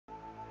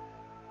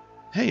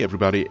Hey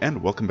everybody,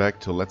 and welcome back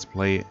to Let's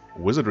Play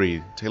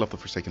Wizardry, Tale of the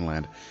Forsaken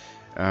Land.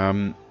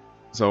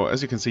 So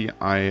as you can see,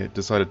 I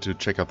decided to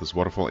check out this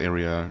waterfall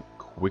area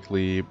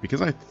quickly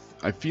because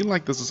I feel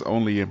like this is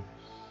only, I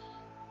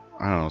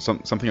don't know,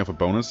 something of a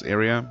bonus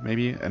area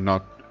maybe, and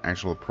not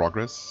actual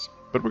progress.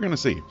 But we're gonna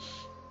see.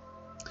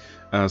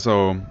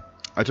 So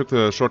I took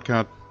the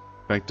shortcut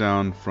back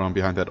down from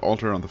behind that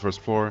altar on the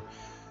first floor,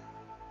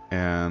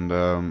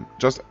 and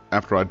just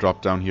after I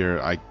dropped down here,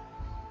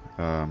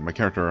 my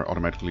character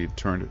automatically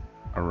turned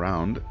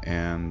around,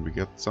 and we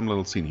get some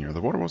little scene here. The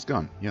water was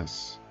gone,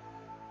 yes.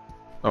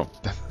 Oh,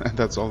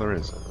 that's all there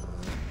is.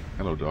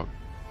 Hello, dog.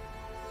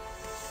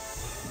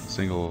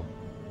 Single...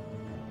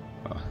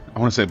 I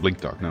want to say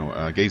blink dog,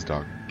 no, gaze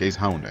dog. Gaze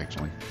hound,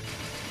 actually.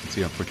 Let's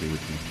see how quickly we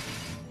can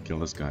kill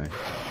this guy.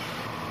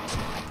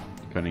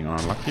 Depending on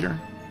our luck here.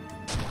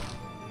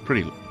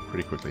 Pretty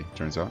quickly,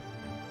 turns out.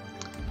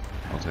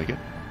 I'll take it.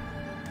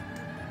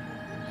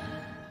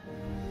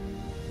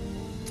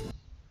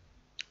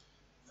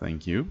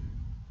 Thank you.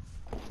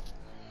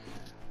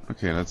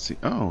 Okay, let's see.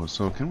 Oh,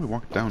 so can we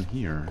walk down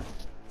here?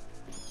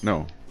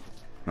 No.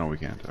 No, we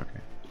can't. Okay.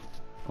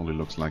 Only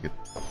looks like it.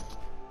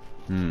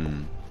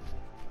 Have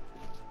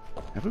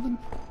we been...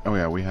 Oh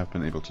yeah, we have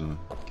been able to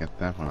get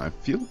that one. I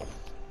feel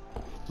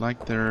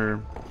like there's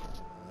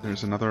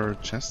another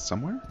chest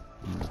somewhere?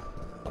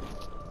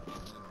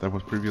 That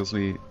was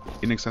previously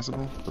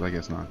inaccessible, but I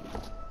guess not.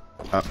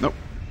 Nope.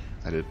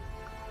 I did.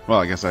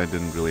 Well, I guess I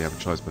didn't really have a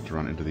choice but to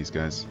run into these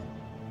guys.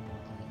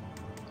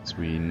 So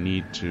we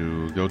need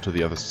to go to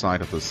the other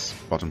side of this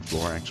bottom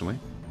floor, actually.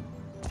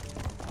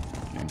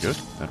 Okay, good.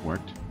 That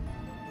worked.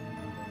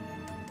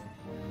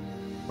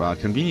 But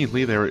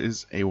conveniently, there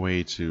is a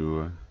way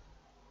to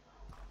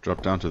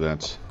drop down to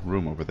that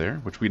room over there,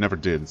 which we never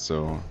did,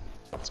 so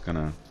it's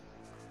gonna...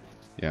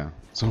 Yeah.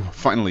 So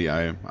finally,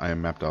 I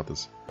mapped out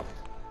this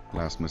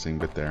last missing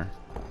bit there.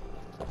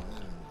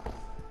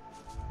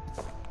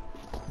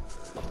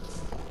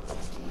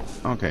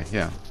 Okay,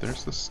 yeah.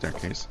 There's the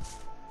staircase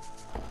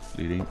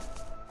leading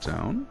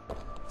down,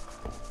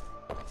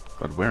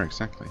 but where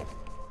exactly?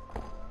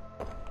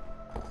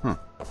 Huh,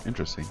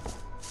 interesting.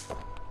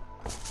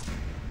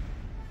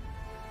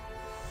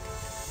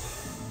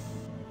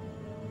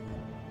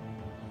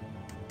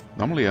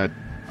 Normally I'd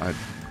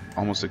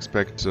almost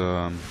expect,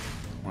 well,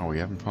 we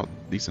haven't fought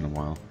these in a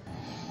while.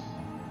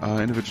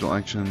 Individual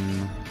action,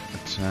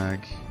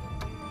 attack,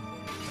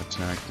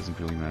 doesn't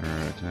really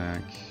matter,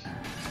 attack,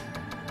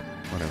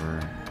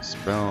 whatever,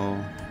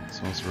 spell,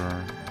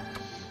 sorcerer,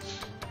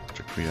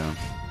 Krita,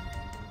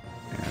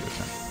 and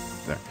attack.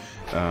 There.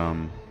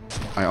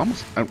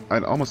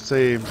 I'd almost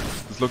say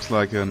this looks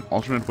like an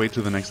alternate way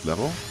to the next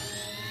level,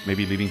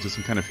 maybe leading to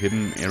some kind of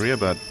hidden area.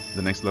 But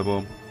the next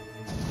level,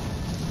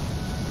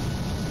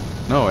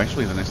 no,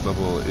 actually the next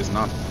level is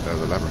not the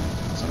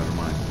labyrinth, so never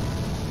mind.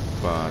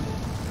 But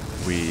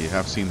we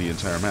have seen the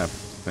entire map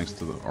thanks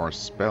to our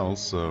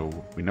spells, so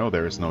we know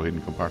there is no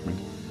hidden compartment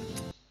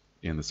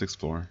in the 6th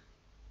floor.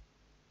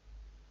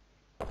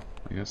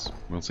 I guess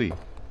we'll see.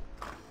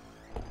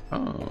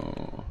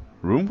 Oh,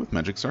 room with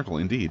magic circle,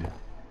 indeed.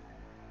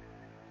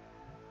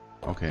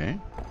 Okay.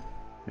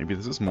 Maybe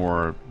this is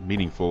more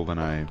meaningful than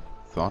I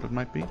thought it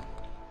might be.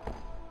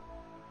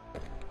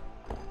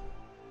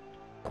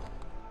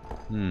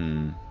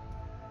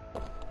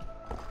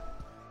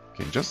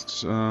 Okay,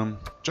 just in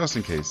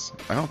case.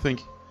 I don't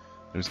think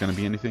there's gonna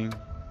be anything.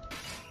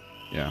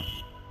 Yeah.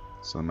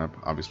 So the map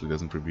obviously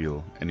doesn't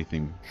reveal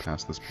anything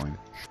past this point.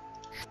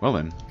 Well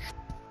then,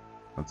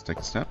 let's take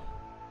a step.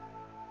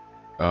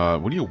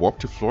 Will you warp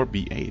to floor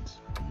B8?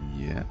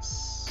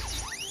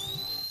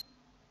 Yes.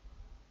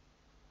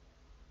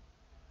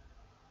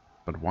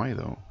 But why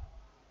though?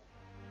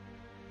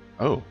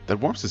 Oh, that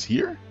warps us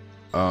here?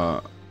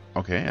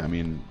 Okay, I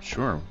mean,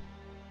 sure.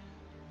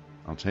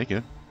 I'll take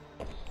it.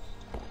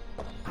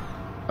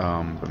 But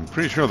I'm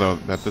pretty sure though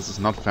that this is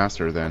not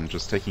faster than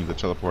just taking the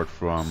teleport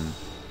from...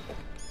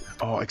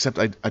 Oh, except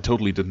I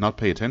totally did not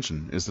pay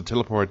attention. Is the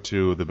teleport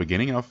to the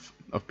beginning of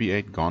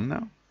B8 gone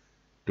now?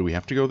 Do we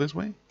have to go this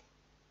way?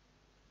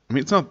 I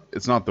mean,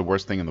 it's not the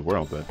worst thing in the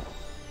world, but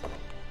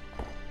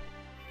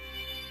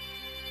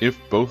if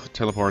both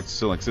teleports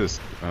still exist,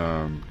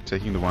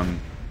 taking the one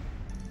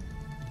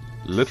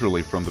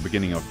literally from the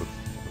beginning of the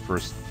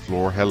first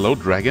floor, hello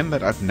dragon,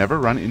 that I've never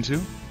run into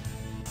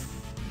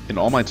in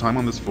all my time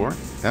on this floor,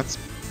 that's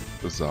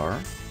bizarre.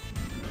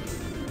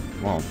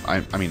 Well, I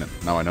mean,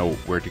 now I know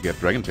where to get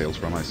dragon tails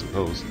from, I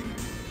suppose.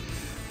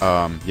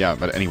 Yeah,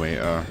 but anyway,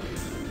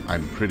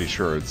 I'm pretty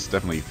sure it's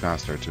definitely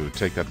faster to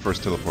take that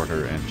first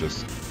teleporter and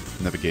just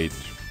navigate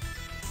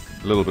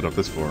a little bit of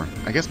this floor.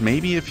 I guess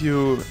maybe if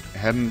you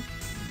had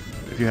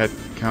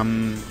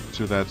come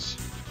to that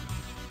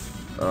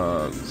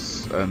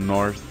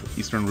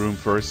northeastern room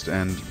first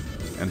and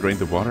drained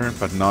the water,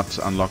 but not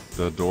unlocked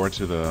the door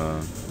to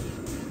the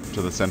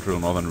central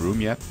northern room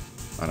yet.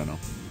 I don't know.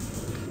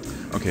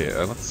 Okay,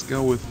 let's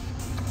go with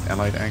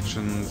allied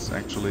actions.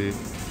 Actually,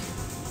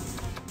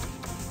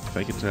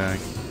 fake attack.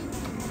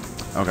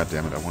 Oh god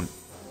damn it! I want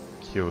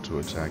Kyo to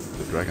attack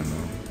the dragon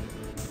though.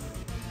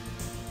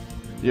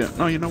 Yeah,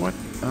 no, you know what?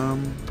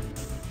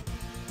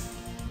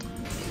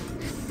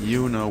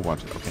 You know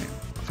what? Okay.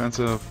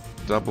 Offensive,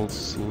 double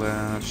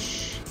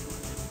slash.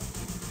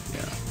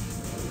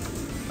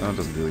 Yeah. It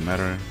doesn't really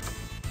matter.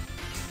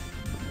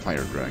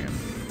 Fire dragon.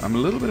 I'm a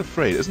little bit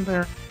afraid, isn't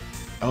there?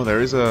 Oh,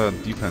 there is a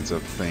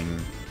defensive thing.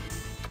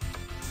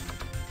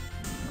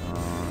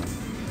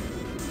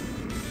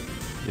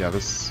 Yeah,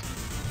 this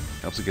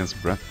helps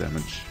against breath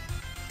damage.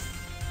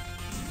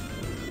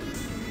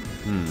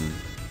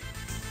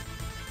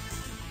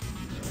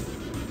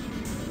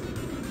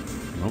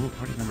 Mobile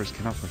party members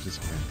cannot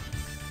participate.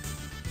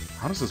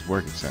 How does this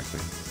work exactly?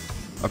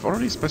 I've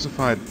already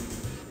specified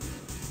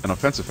an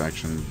offensive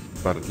action,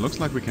 but it looks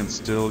like we can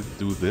still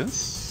do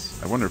this?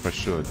 I wonder if I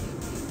should.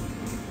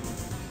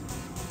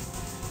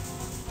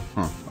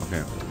 Huh,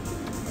 okay.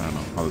 I don't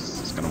know how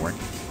this is gonna work.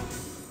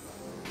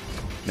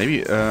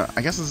 Maybe,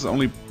 I guess this is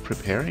only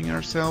preparing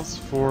ourselves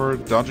for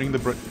dodging the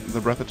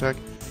breath attack.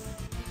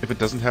 If it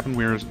doesn't happen,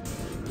 we're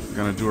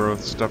gonna do our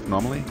stuff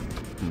normally?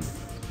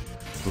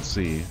 We'll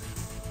see.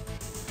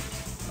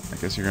 I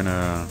guess you're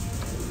gonna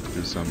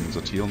do some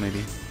Zotil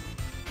maybe?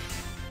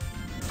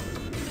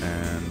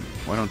 And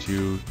why don't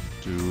you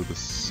do the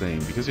same?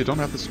 Because you don't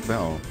have the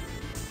spell.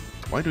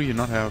 Why do you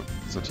not have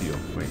Zotil?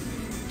 Wait.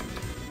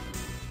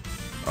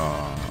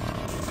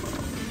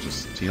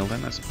 Just Teal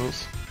then, I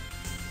suppose?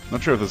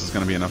 Not sure if this is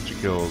gonna be enough to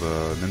kill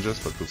the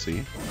ninjas, but we'll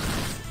see.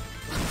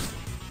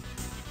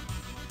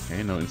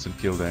 Okay, no instant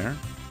kill there.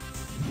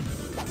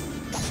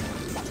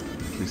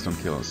 Please don't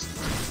kill us.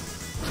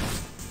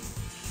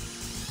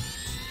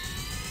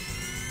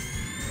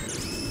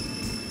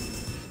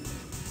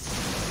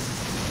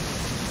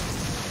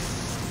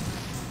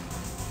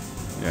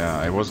 Yeah,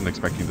 I wasn't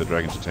expecting the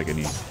dragon to take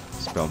any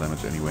spell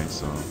damage anyway,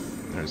 so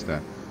there's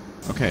that.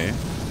 Okay.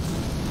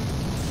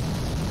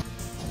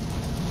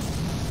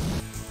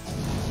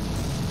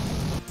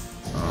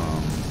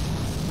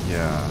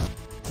 Yeah,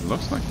 it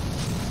looks like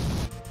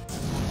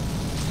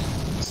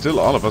still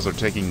all of us are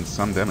taking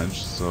some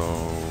damage,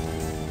 so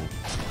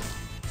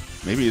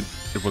maybe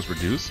it was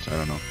reduced? I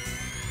don't know.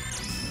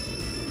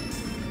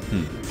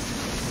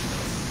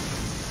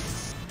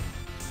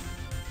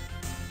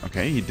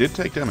 Okay, he did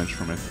take damage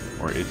from it,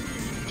 or it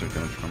took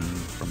damage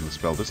from the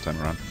spell this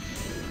time around.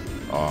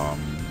 I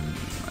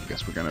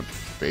guess we're gonna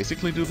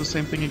basically do the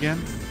same thing again.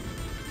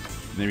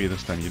 Maybe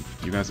this time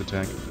you guys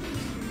attack.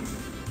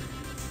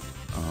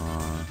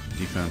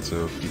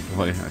 Defensive,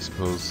 deploy, I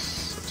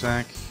suppose.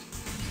 Attack.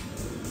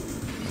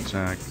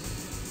 Attack.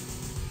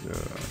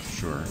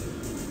 Sure.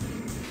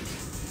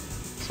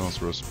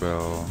 Sorcerer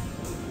spell.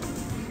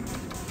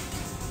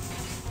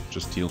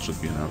 Just Teal should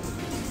be enough.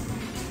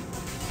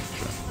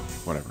 Sure.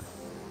 Whatever.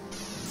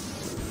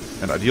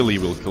 And ideally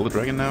we'll kill the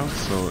dragon now,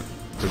 so it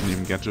doesn't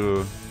even get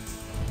to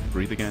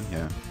breathe again.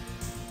 Yeah.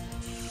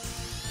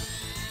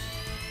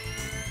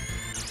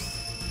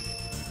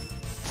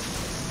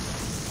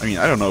 I mean,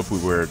 I don't know if we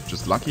were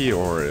just lucky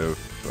or if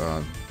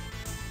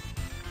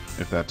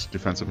that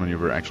defensive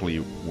maneuver actually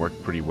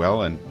worked pretty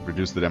well and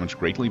reduced the damage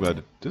greatly, but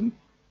it didn't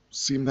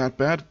seem that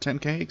bad.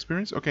 10k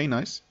experience? Okay,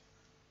 nice.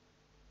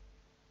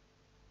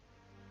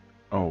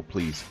 Oh,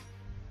 please.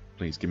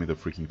 Please, give me the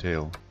freaking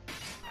tail.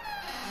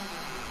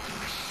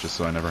 Just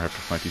so I never have to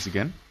fight these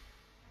again.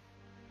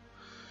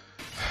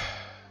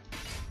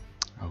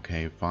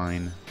 Okay,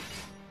 fine.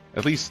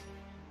 At least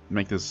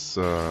make this,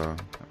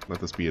 let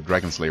this be a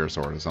Dragon Slayer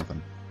sword or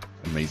something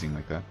amazing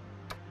like that.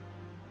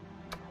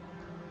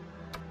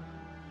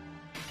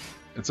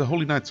 It's a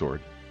Holy Knight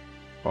sword.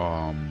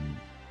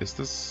 Is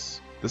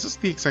this... This is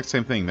the exact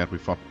same thing that we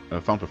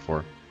found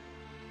before.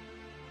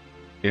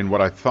 In what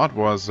I thought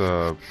was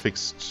a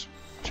fixed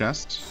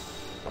chest.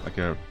 Like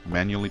a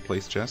manually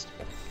placed chest.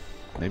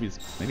 Maybe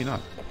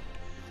not.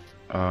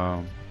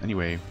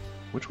 Anyway,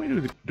 which way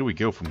do we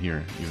go from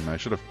here? Even I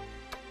should have...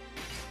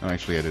 Oh,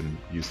 actually, I didn't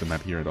use the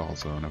map here at all,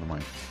 so never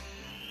mind.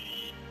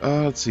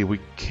 Let's see, we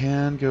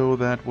can go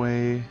that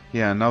way.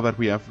 Yeah, now that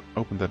we have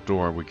opened that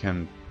door, we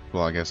can...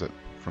 Well, I guess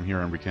from here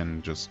on we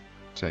can just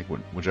take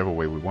whichever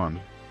way we want.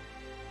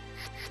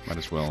 Might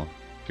as well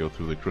go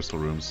through the crystal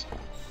rooms.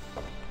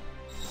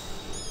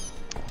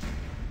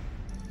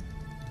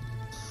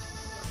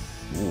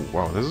 Ooh,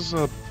 wow, this is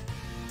a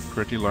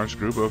pretty large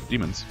group of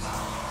demons.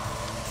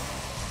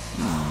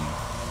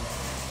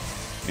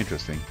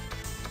 Interesting.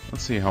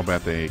 Let's see how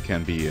bad they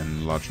can be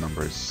in large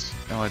numbers.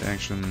 Allied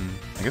action...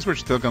 I guess we're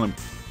still gonna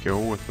go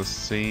with the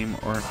same,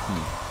 or...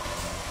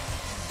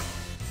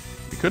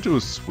 We could do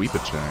a sweep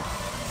attack.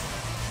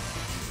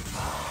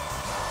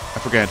 I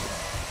forget.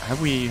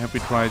 Have we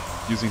tried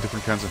using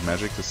different kinds of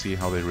magic to see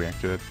how they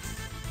react to it?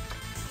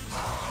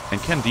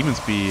 And can demons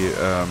be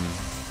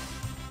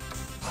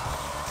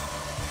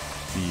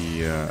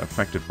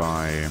affected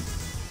by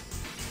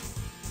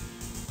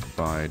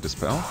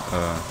dispel?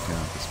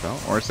 Yeah, dispel.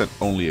 Or is that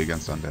only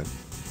against undead?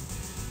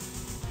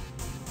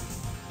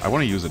 I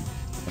want to use it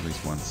at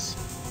least once.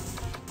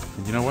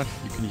 And you know what?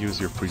 You can use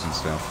your freezing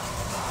staff.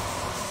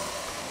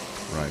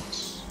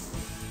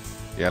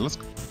 Right. Yeah, let's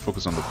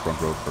focus on the front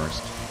row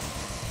first.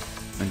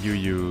 And you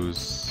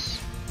use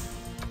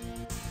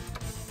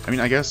I mean,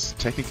 I guess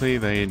technically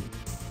they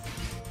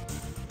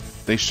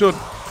should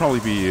probably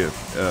be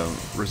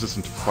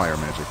resistant to fire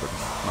magic, but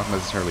not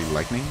necessarily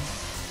lightning.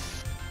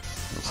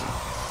 We'll see.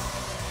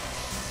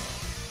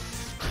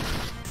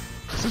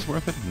 Is this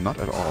worth it? Not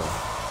at all.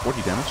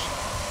 40 damage?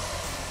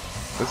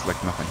 That's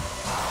like nothing.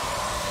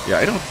 Yeah,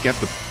 I don't get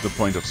the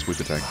point of sweep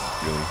attack,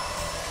 really.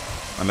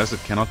 Unless it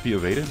cannot be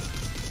evaded?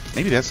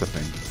 Maybe that's the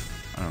thing.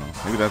 I don't know.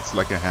 Maybe that's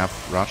like a half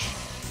rush.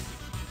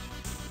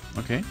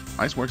 Okay,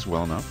 ice works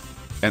well enough.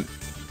 And...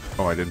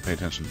 oh, I didn't pay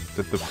attention.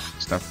 Did the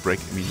stuff break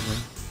immediately?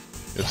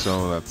 If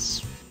so,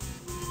 that's...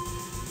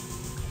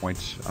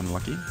 quite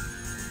unlucky.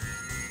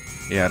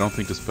 Yeah, I don't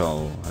think the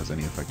spell has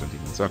any effect on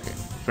demons. Okay,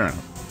 fair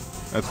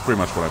enough. That's pretty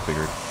much what I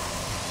figured.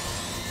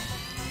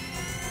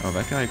 Oh,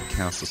 that guy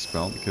casts a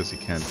spell because he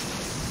can't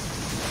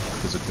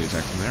physically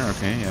attack from there.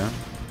 Okay, yeah.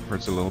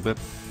 Hurts a little bit.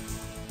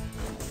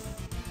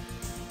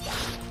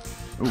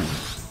 Ooh.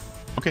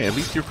 Okay, at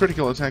least your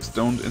critical attacks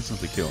don't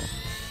instantly kill.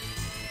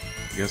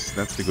 I guess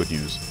that's the good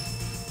news.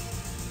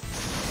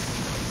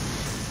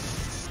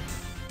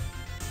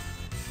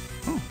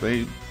 Oh,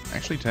 they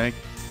actually take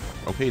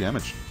okay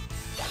damage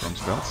from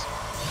spells.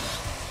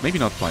 Maybe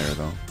not fire,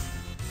 though.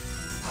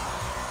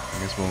 I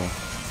guess we'll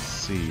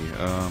see.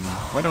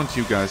 Why don't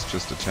you guys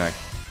just attack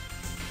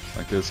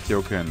like this?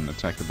 Kyo can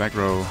attack the back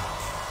row.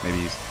 Maybe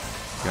he's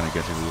gonna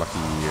get a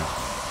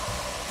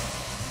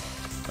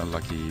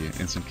lucky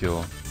instant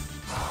kill.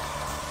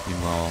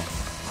 Meanwhile,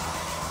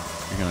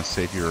 you're gonna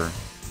save your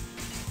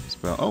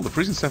spell. Oh, the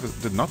freezing staff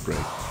did not break.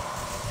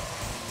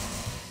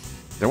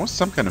 There was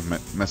some kind of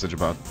message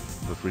about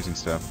the freezing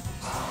staff.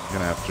 I'm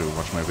gonna have to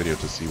watch my video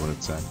to see what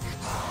it said.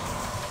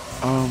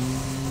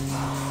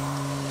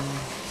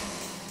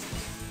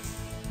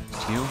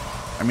 Heal?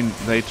 I mean,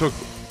 they took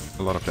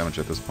a lot of damage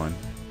at this point.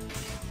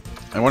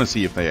 I want to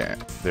see if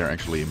they're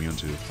actually immune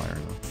to fire,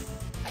 though.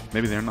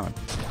 Maybe they're not.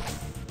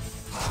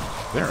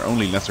 They're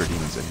only lesser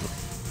demons anyway.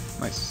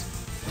 Nice.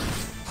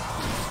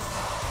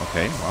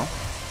 Okay, well,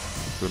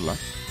 good luck.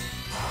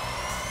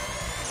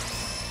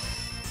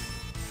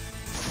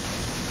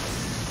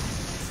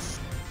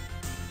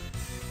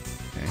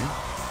 Okay.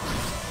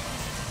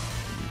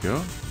 There you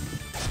go.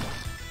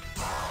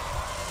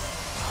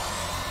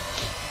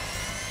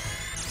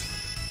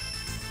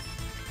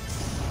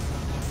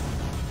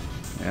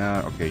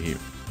 Yeah, okay, he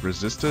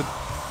resisted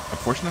a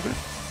portion of it,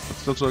 but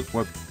still took,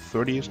 what,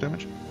 30-ish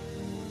damage?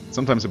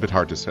 Sometimes a bit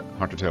hard to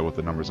tell with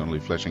the numbers only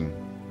flashing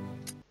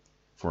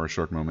for a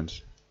short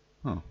moment.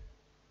 Oh.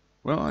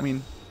 Well, I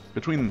mean,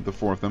 between the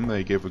four of them,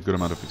 they gave a good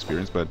amount of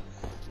experience, but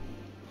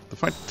the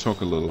fight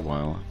took a little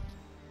while.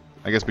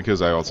 I guess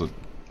because I also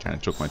kind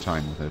of took my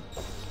time with it,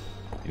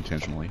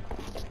 intentionally.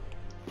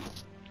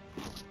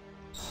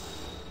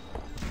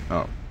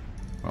 Oh.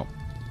 Well,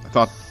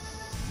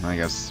 I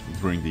guess,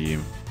 during the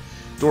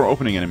door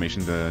opening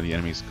animation, the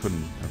enemies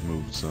couldn't have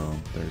moved, so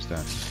there's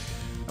that.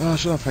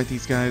 Should I fight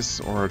these guys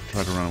or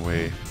try to run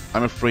away?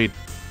 I'm afraid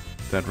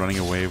that running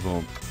away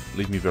will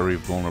leave me very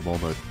vulnerable,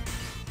 but...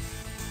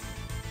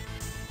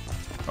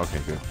 okay,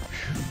 good.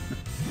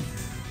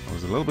 I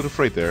was a little bit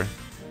afraid there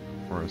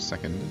for a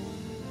second.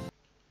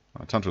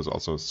 Tanto's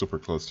also super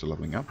close to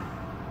leveling up.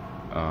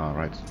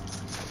 Right.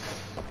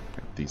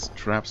 Got these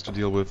traps to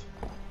deal with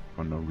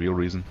for no real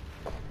reason.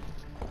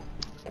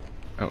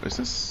 Oh, is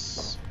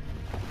this...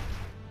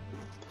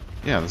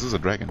 yeah, this is a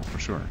dragon, for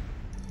sure.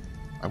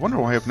 I wonder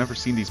why I've never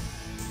seen these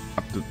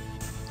up to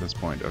this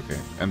point. Okay,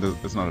 and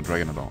it's not a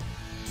dragon at all.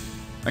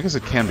 I guess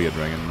it can be a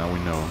dragon, now we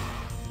know.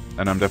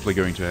 And I'm definitely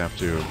going to have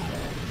to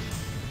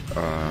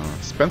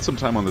spend some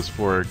time on this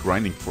for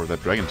grinding for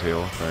that dragon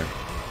tail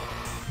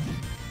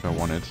if I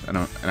want it. And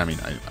I mean,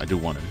 I do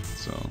want it,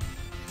 so...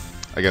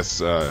 I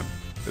guess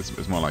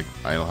it's more like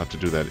I'll have to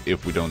do that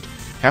if we don't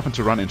happen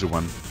to run into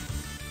one.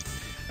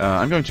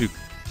 I'm going to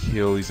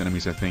kill these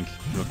enemies, I think,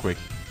 real quick.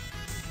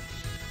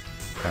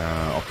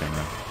 Off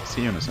camera.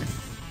 See you in a second.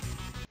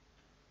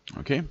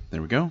 Okay,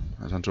 there we go.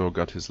 Tanto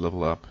got his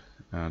level up.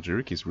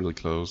 Jiriki's really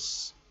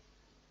close.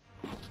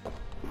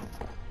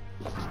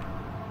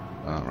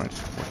 Right,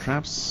 more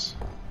traps.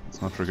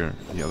 Let's not trigger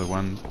the other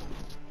one.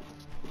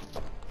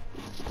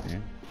 Okay,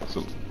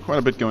 so quite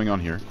a bit going on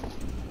here.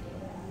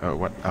 Oh,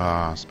 what?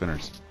 Ah,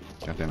 spinners.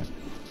 God damn it.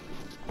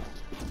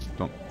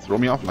 Don't throw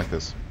me off like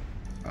this.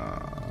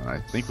 I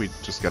think we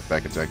just got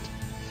back attacked.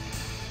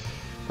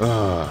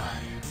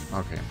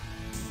 Okay.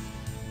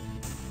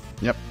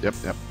 Yep.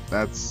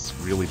 That's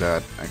really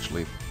bad,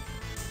 actually.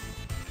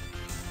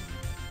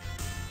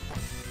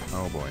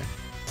 Oh boy.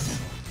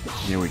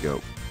 Here we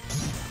go.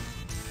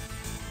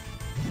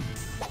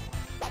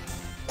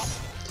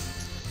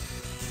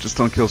 Just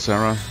don't kill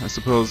Sarah, I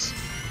suppose.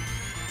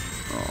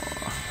 Oh,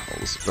 all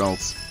the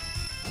spells.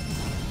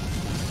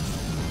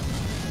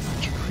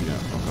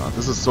 Oh god,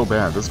 this is so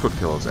bad. This could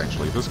kill us,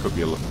 actually. This could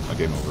be a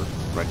game over,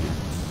 right here.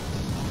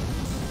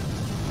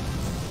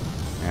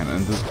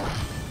 And this...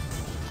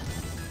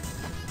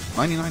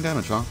 99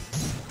 damage, huh?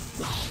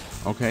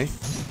 Okay.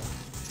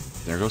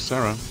 There goes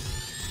Sarah.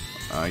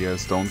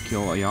 Yes, don't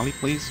kill Ayali,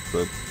 please,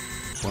 but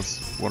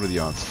what are the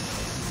odds?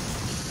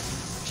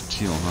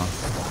 teal, huh?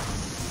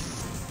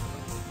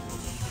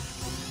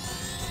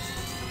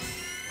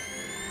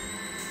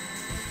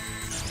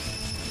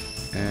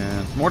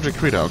 And more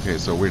Jacrita. Okay,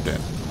 so we're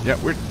dead.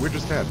 Yeah, we're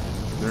just dead.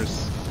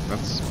 That's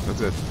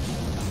it.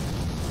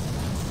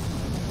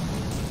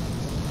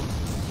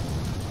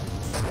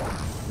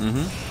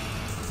 Mm-hmm.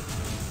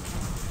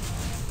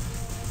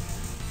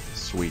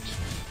 Sweet.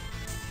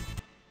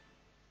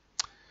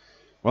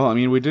 Well, I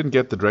mean, we didn't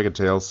get the Dragon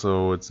Tail,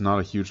 so it's not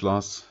a huge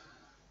loss.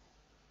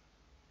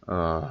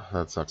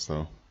 That sucks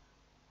though.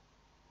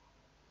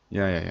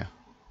 Yeah.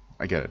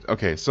 I get it.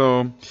 Okay,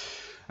 so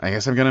I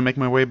guess I'm gonna make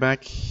my way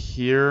back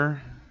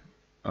here,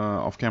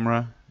 off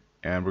camera,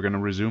 and we're gonna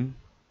resume.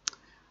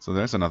 So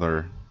there's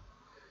another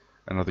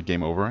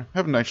game over.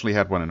 Haven't actually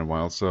had one in a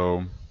while,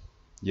 so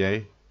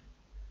yay.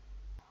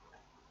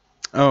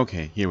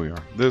 Okay, here we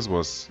are. This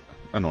was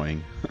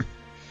annoying.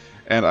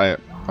 And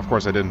of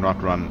course I did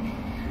not run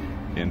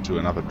into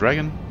another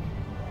dragon,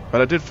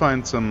 but I did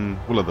find some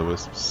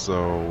will-o'-the-wisps,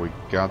 so we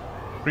got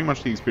pretty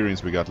much the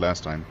experience we got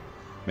last time.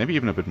 Maybe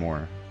even a bit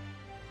more.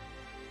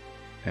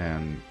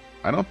 And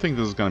I don't think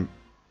this is gonna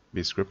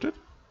be scripted.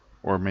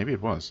 Or maybe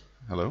it was.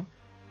 Hello?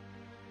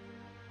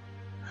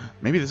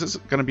 Maybe this is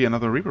gonna be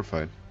another Reaper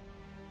fight.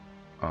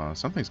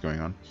 Something's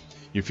going on.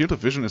 Your field of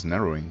vision is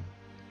narrowing.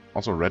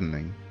 Also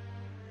reddening.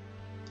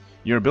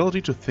 Your ability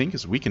to think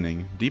is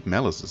weakening. Deep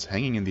malice is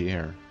hanging in the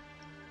air.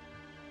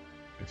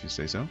 If you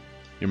say so.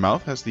 Your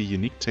mouth has the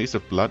unique taste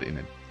of blood in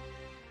it.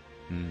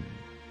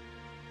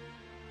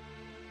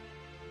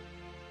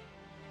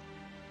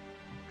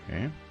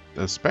 Okay.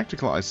 The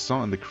spectacle I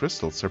saw in the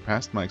crystal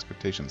surpassed my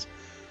expectations.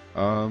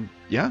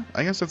 Yeah,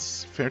 I guess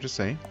that's fair to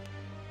say.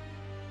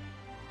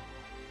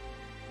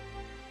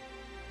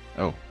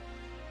 Oh.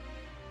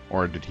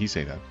 Or did he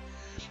say that?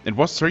 It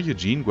was Sir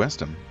Eugene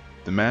Westham,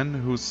 the man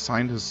who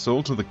signed his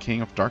soul to the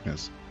King of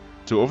Darkness,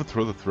 to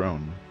overthrow the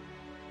throne.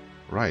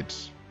 Right.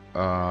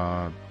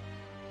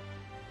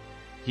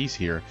 He's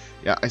here.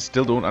 Yeah, I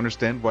still don't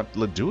understand what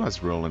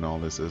Ledua's role in all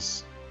this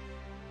is.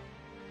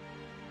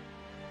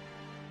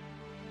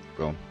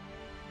 Well,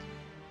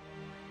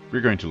 we're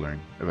going to learn,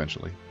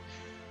 eventually.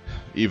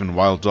 Even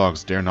wild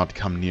dogs dare not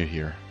come near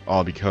here,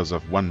 all because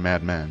of one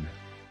madman.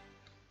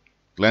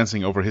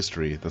 Glancing over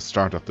history, the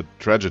start of the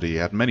tragedy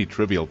had many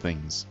trivial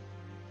things.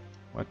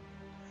 What?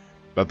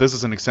 But this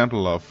is an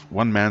example of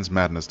one man's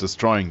madness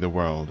destroying the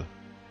world.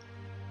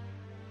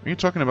 Are you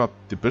talking about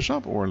the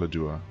bishop or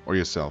Ledua? Or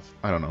yourself?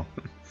 I don't know.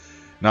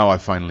 Now I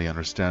finally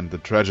understand the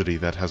tragedy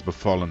that has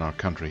befallen our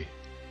country.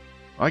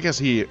 I guess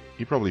he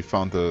probably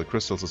found the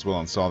crystals as well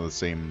and saw the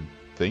same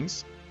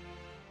things.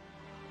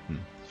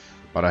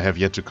 But I have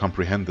yet to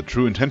comprehend the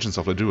true intentions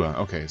of Ledua.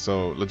 Okay,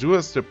 so Ledua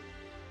is the,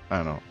 I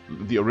don't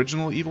know, the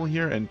original evil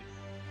here,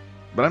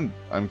 but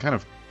I'm kind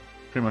of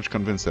pretty much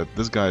convinced that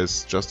this guy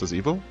is just as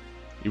evil,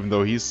 even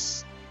though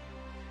he's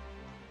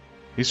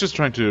just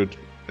trying to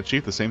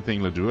achieve the same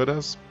thing Ledua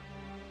does.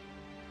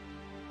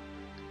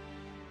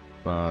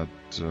 But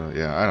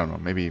yeah, I don't know.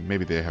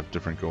 Maybe they have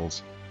different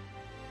goals.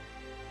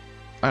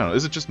 I don't know.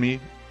 Is it just me?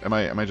 Am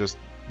I just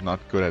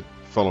not good at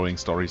following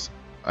stories?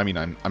 I mean,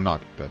 I'm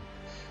not, but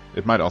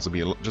it might also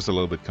be just a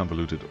little bit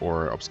convoluted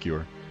or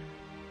obscure.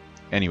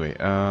 Anyway,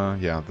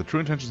 yeah, the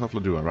true intentions of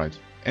Ledua, right?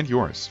 And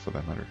yours, for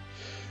that matter.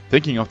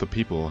 Thinking of the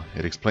people,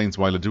 it explains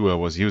why Ledua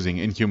was using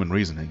inhuman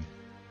reasoning.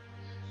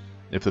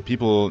 If the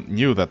people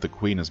knew that the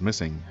queen is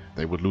missing,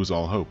 they would lose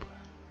all hope.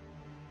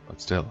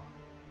 But still.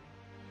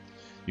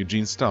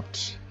 Eugene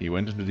stopped. He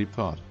went into deep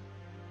thought.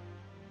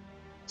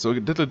 So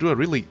did Ledua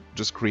really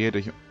just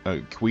create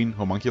a queen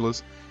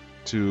homunculus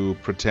to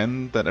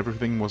pretend that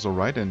everything was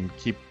alright and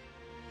keep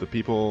the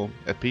people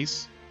at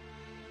peace?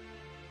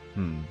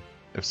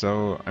 If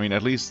so, I mean,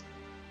 at least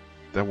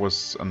that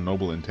was a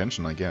noble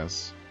intention, I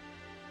guess.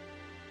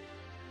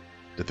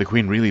 Did the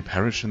queen really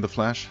perish in the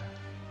flash?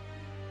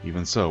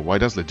 Even so, why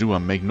does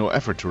Ledua make no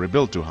effort to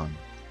rebuild Duhan?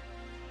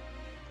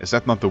 Is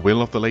that not the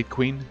will of the late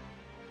queen?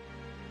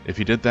 If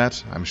he did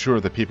that, I'm sure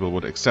the people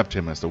would accept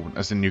him as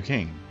the new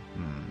king.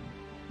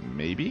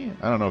 Maybe?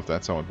 I don't know if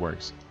that's how it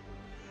works.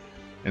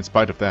 In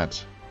spite of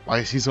that, why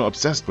is he so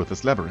obsessed with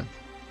this labyrinth?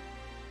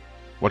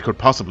 What could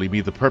possibly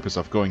be the purpose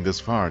of going this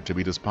far to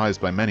be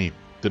despised by many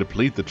to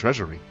deplete the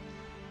treasury?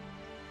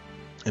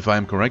 If I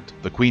am correct,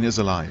 the queen is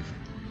alive.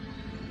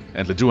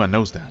 And Ledua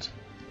knows that.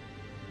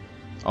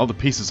 All the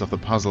pieces of the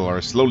puzzle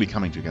are slowly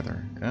coming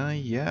together.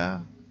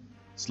 Yeah?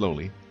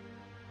 Slowly.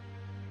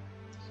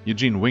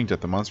 Eugene winked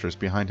at the monsters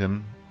behind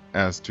him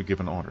as to give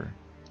an order.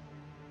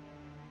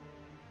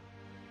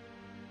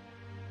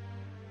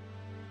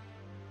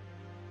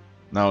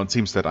 Now it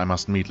seems that I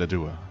must meet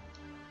Ledua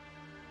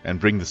and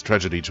bring this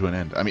tragedy to an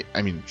end.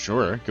 I mean,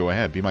 sure, go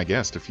ahead, be my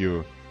guest if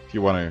you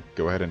want to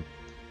go ahead and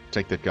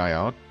take that guy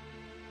out.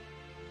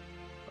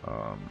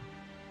 I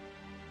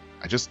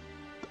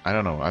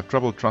don't know. I have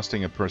trouble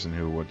trusting a person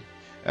who would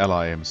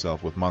ally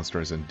himself with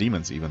monsters and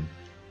demons even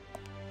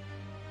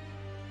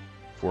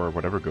for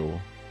whatever goal.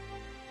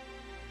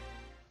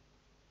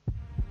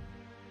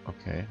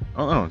 Okay.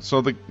 Oh no,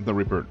 so the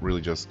Reaper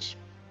really just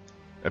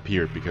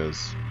appeared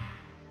because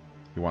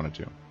he wanted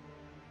to.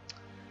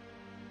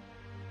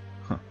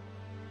 Huh.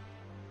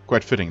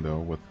 Quite fitting, though,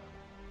 with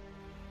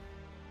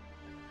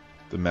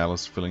the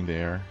malice filling the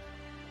air.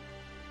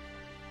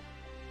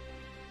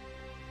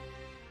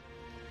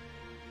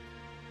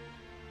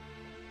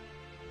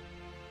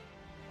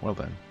 Well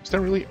then, is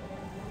there really...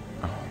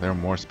 Oh, there are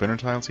more spinner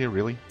tiles here,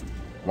 really?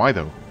 Why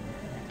though?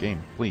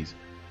 Game, please.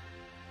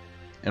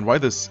 And why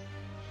this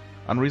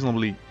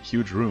unreasonably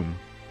huge room?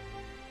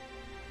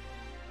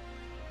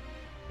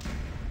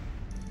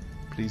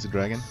 Please, a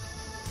dragon?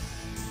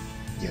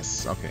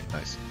 Yes, okay,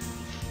 nice.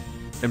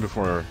 And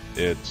before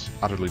it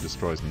utterly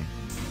destroys me.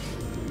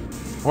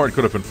 Or it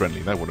could have been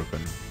friendly, that would have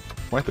been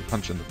quite the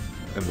punch in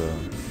the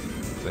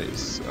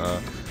face.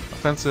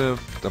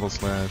 Offensive, double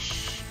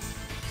slash,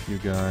 you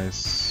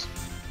guys.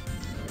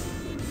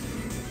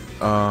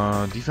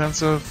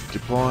 Defensive,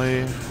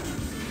 deploy,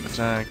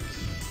 attack,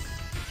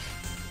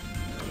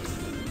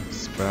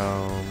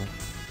 spell.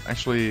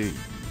 Actually,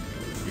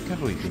 you can't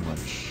really do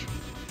much.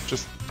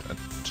 Just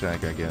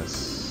attack, I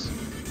guess.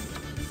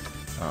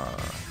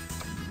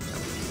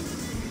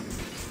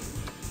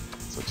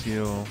 So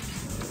teal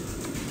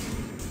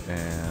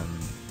and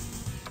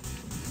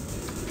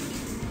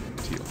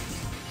teal.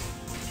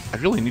 I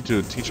really need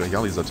to teach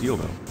Ayali Zatil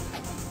though.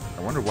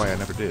 I wonder why I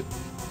never did.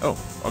 Oh,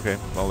 okay.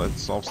 Well, that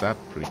solves that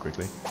pretty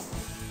quickly.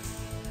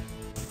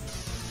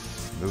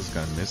 This is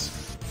gonna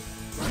miss.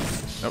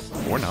 Nope,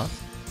 or not.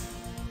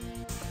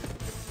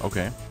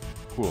 Okay,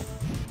 cool.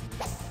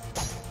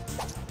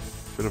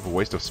 Bit of a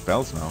waste of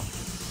spells now.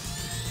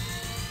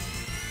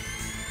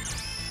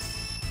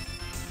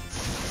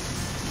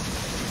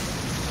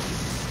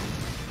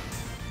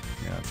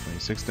 Yeah,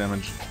 26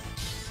 damage.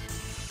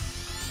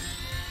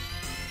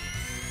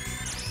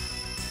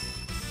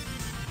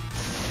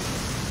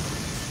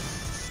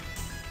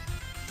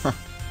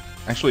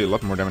 Actually, a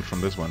lot more damage from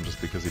this one, just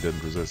because he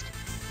didn't resist.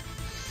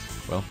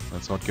 Well,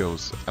 that's how it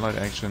goes. Allied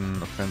action,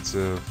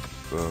 offensive,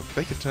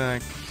 fake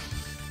attack.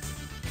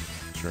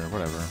 Sure,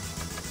 whatever.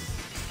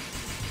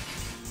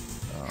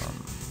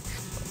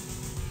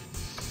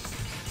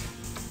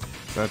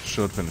 That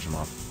should finish him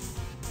off.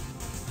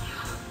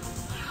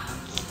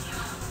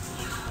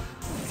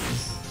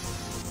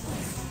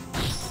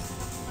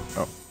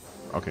 Oh,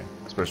 okay.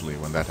 Especially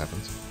when that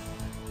happens.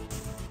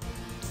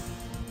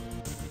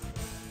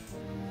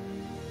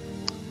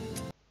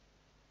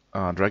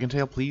 Dragon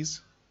Tail,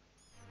 please?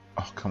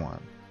 Oh, come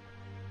on.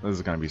 This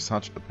is gonna be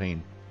such a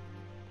pain.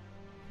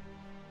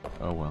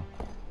 Oh well.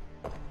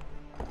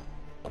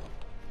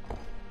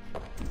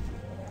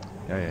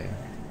 Yeah.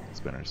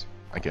 Spinners.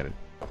 I get it.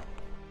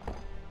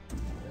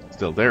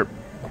 Still, they're...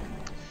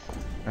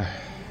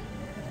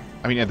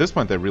 I mean, at this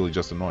point, they're really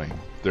just annoying.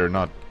 They're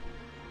not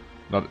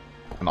an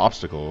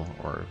obstacle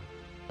or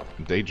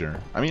danger.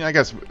 I mean, I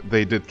guess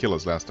they did kill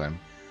us last time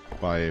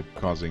by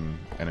causing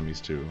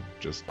enemies to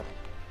just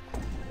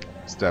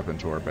step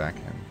into our back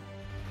and,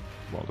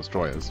 well,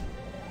 destroy us.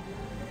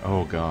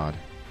 Oh god.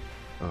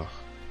 Ugh.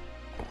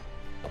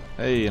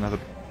 Hey, another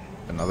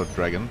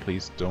dragon.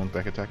 Please don't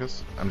back attack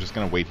us. I'm just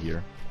gonna wait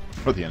here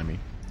for the enemy.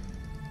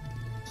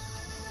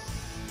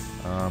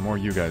 More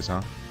you guys,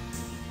 huh?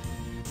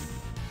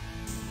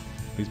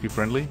 Please be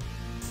friendly.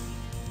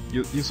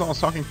 You saw us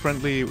talking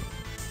friendly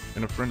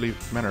in a friendly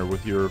manner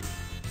with your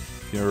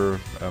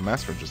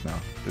master just now,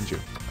 didn't you?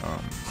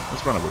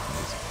 Let's run away from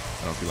these.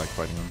 I don't feel like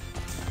fighting them.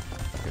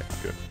 Okay,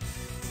 good.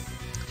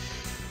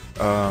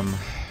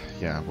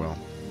 Yeah, well,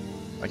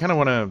 I kind of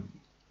want to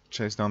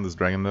chase down this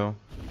dragon though.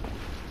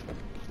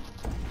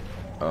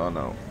 Oh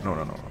no.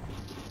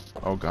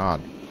 Oh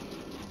god.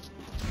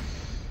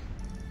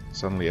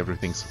 Suddenly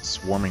everything's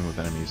swarming with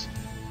enemies.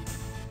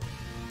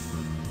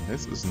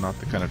 This is not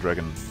the kind of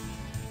dragon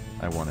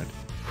I wanted.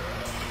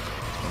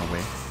 Run away.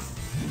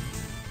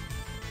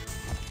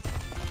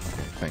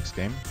 Okay, thanks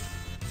game.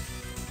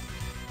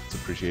 It's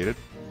appreciated.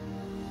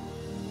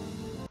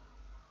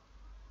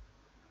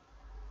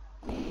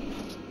 I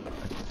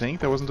think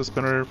there wasn't a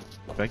spinner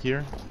back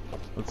here.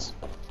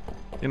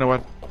 You know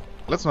what?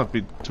 Let's not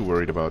be too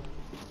worried about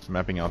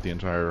mapping out the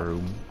entire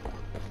room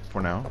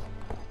for now.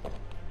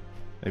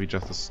 Maybe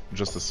just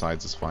the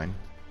sides is fine.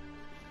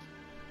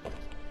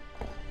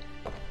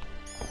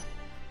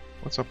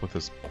 What's up with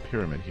this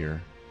pyramid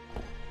here?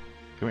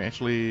 Can we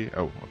actually...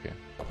 Oh, okay.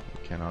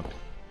 We cannot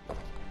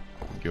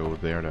go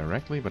there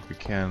directly, but we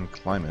can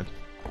climb it.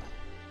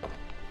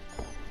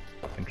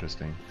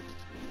 Interesting.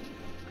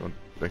 Go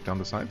back down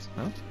the sides?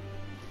 No?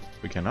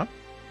 We cannot?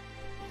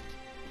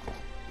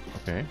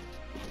 Okay.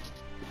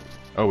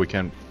 Oh, we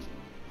can...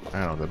 I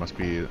don't know, that must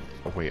be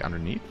a way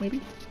underneath,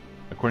 maybe?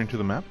 According to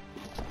the map?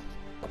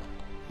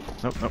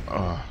 Nope.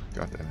 Oh,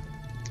 god damn it.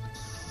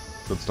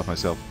 Couldn't stop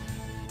myself.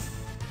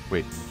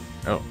 Wait.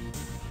 Oh.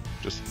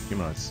 Just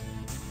humanoids.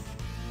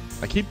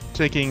 I keep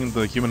taking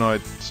the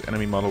humanoid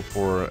enemy model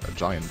for a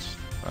giant.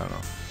 I don't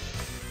know.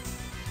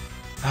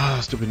 Ah,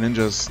 stupid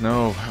ninjas.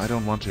 No, I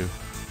don't want to.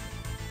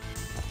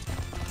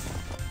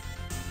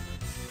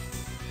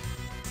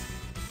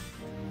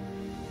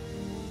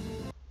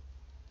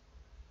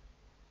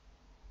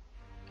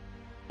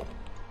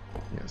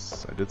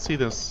 Yes, I did see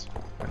this,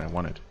 and I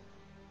want it.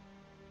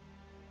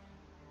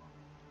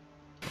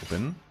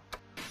 Open.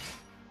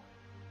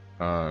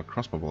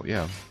 Crossbow bolt,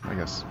 yeah, I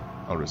guess.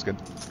 I'll risk it.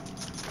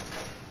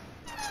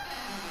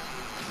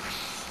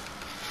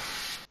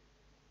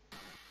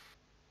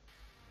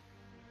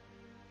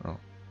 Oh.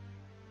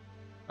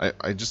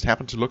 I just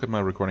happened to look at my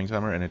recording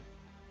timer and it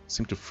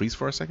seemed to freeze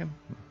for a second.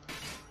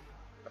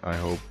 I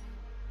hope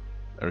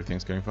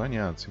everything's going fine.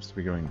 Yeah, it seems to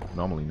be going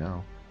normally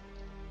now.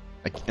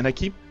 And I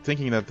keep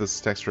thinking that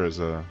this texture is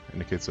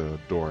indicates a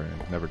door,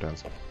 and it never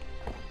does.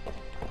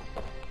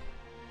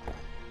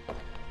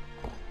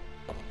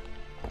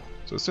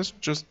 So it's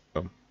just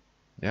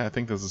yeah, I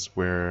think this is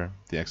where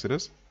the exit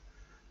is.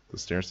 The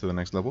stairs to the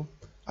next level.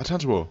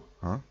 Atantuo!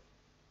 Huh?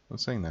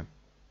 Who's saying that?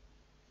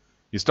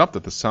 You stopped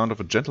at the sound of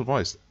a gentle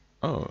voice.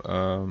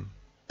 Oh,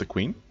 the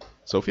Queen?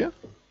 Sophia?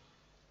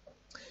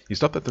 You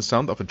stopped at the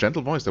sound of a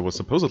gentle voice that was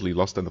supposedly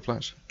lost in the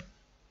flesh.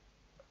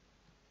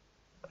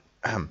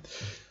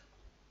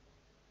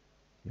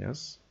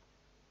 Yes?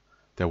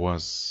 There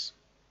was...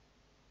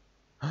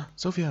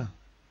 Sophia!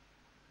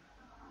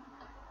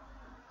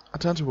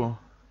 Atantuo!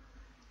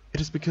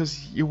 It is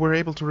because you were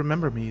able to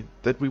remember me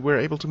that we were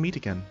able to meet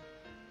again.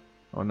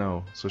 Oh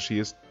no, so she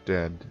is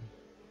dead.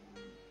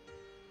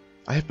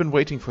 I have been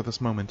waiting for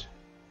this moment.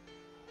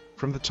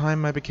 From the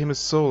time I became a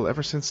soul,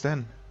 ever since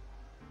then.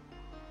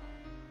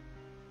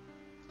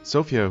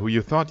 Sophia, who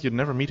you thought you'd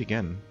never meet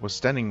again, was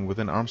standing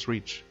within arm's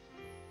reach.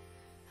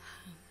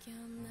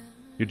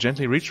 You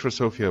gently reached for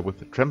Sophia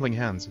with trembling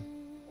hands,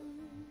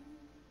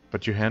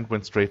 but your hand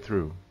went straight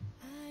through.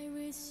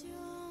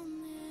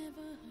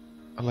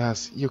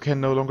 Alas, you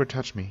can no longer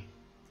touch me.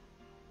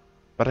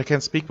 But I can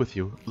speak with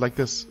you, like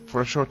this,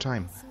 for a short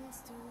time.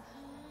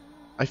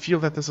 I feel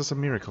that this is a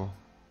miracle,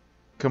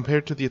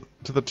 compared to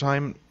the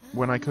time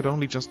when I could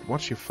only just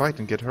watch you fight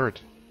and get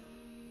hurt.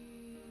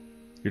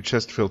 Your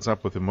chest fills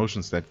up with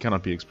emotions that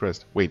cannot be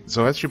expressed. Wait,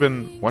 so has she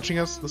been watching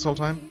us this whole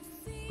time?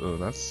 Oh,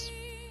 that's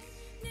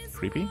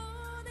creepy.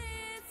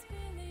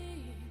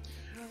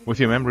 With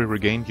your memory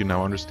regained, you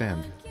now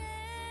understand.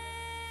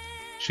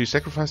 She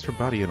sacrificed her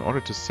body in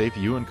order to save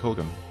you and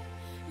Colgan.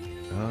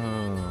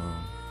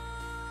 Oh.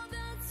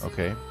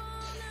 Okay.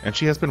 And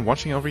she has been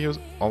watching over you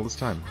all this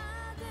time.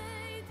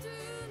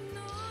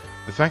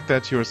 The fact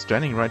that you're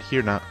standing right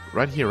here,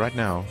 right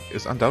now,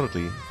 is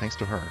undoubtedly thanks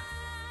to her.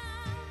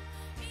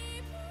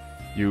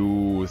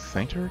 You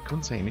thanked her?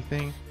 Couldn't say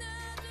anything?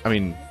 I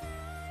mean,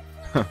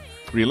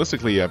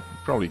 realistically, I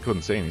probably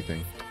couldn't say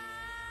anything.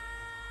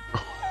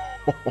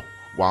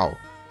 Wow.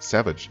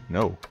 Savage.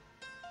 No.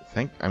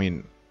 I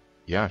mean,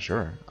 yeah,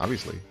 sure.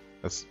 Obviously.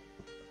 That's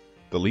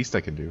the least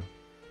I can do.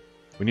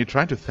 When you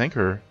tried to thank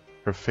her,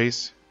 her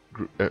face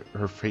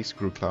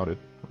grew clouded.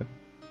 What?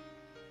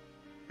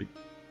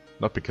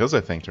 Not because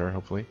I thanked her,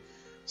 hopefully.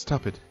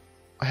 Stop it.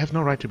 I have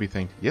no right to be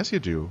thanked. Yes, you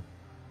do.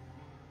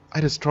 I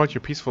destroyed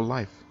your peaceful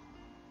life.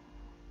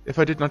 If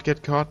I did not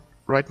get caught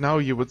right now,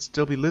 you would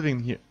still be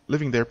living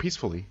there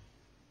peacefully.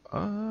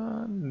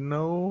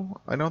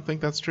 No, I don't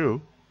think that's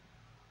true.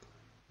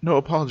 No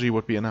apology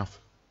would be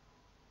enough.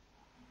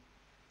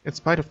 In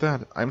spite of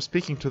that, I'm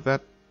speaking so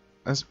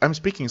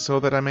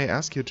that I may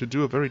ask you to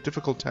do a very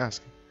difficult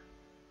task.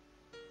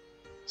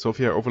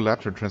 Sophia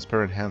overlapped her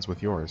transparent hands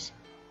with yours.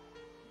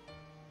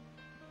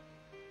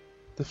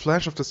 The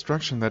flash of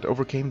destruction that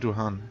overcame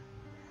Duhan.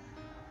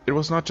 It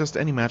was not just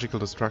any magical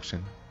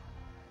destruction.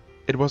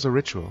 It was a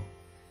ritual.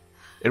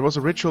 It was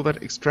a ritual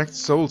that extracts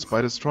souls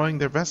by destroying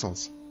their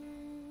vessels.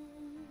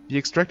 The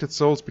extracted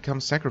souls become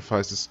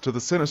sacrifices to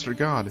the sinister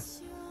god.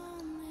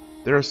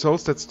 There are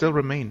souls that still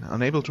remain,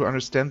 unable to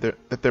understand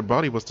that their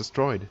body was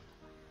destroyed.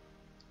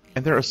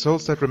 And there are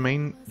souls that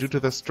remain due to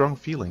their strong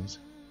feelings.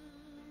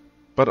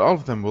 But all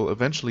of them will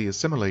eventually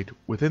assimilate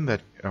within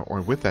that,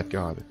 or with that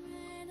god.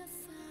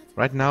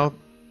 Right now,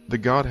 the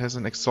god has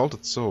an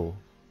exalted soul.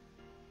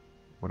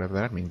 Whatever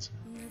that means.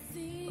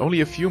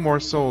 Only a few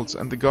more souls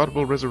and the god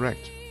will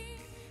resurrect.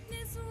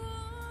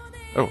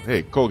 Oh,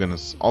 hey, Colgan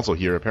is also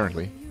here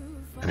apparently.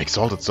 An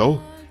exalted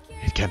soul?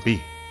 It can't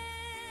be.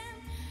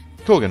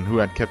 Colgan, who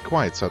had kept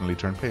quiet, suddenly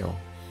turned pale.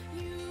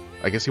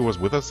 I guess he was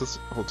with us this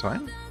whole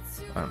time?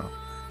 I don't know.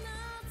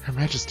 Her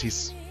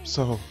Majesty's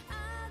soul.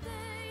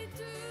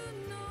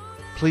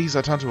 Please,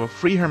 Atantuo,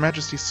 free Her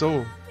Majesty's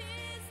soul.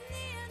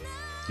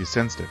 You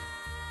sensed it.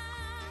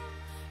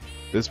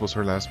 This was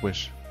her last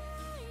wish.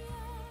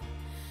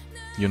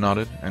 You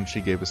nodded, and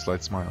she gave a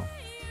slight smile.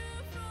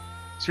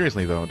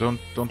 Seriously though, don't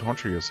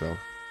torture yourself.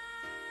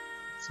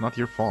 It's not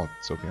your fault,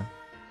 Sophia.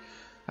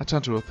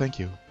 Atantuo, thank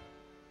you.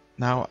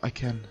 Now I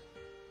can...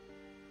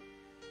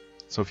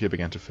 Sophia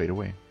began to fade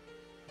away.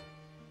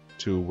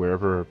 To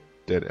wherever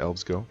dead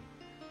elves go.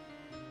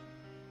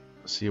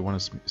 See, you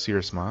want to see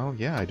her smile?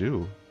 Yeah, I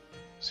do.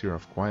 See her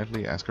off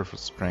quietly, ask her for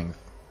strength.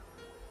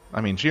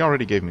 I mean, she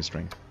already gave me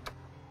strength.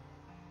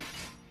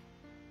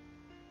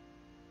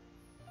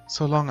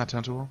 So long,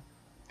 Atantuo.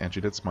 And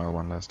she did smile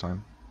one last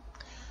time.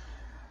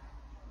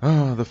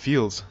 Ah, the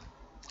fields.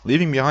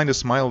 Leaving behind a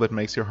smile that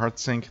makes your heart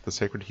sink, the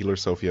sacred healer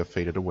Sophia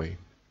faded away.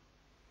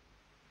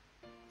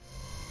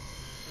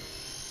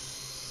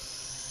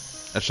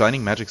 A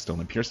shining magic stone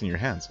appears in your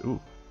hands. Ooh.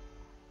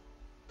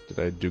 Did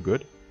I do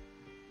good?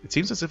 It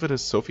seems as if it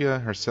is Sophia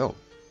herself.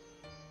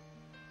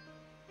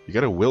 You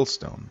got a will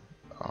stone.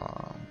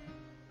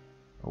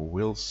 A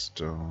will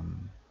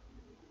stone.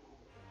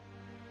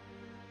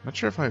 Not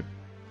sure if I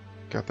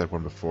got that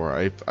one before.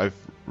 I've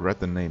read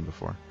the name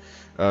before.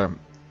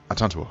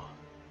 Atantuo.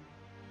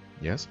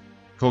 Yes?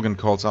 Colgan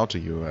calls out to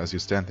you as you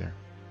stand there.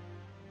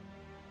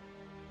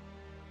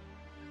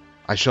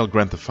 I shall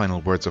grant the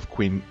final words of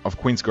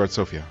Queen's Guard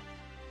Sophia.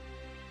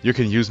 You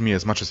can use me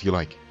as much as you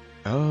like.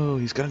 Oh,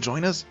 he's gonna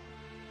join us?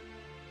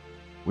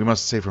 We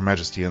must save Her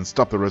Majesty and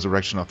stop the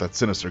resurrection of that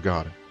sinister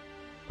god.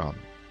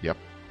 Yep,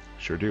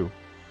 sure do.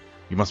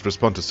 You must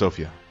respond to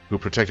Sophia, who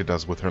protected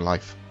us with her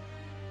life.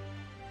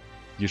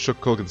 You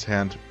shook Colgan's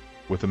hand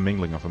with a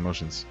mingling of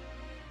emotions.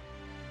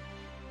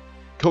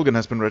 Colgan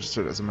has been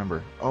registered as a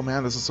member. Oh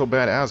man, this is so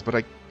badass, but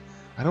I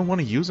don't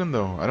want to use him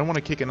though. I don't want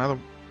to kick another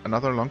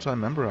long-time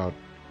member out.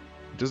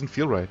 It doesn't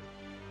feel right.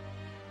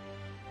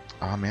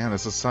 Oh man,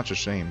 this is such a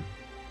shame.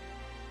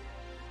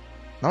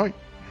 Now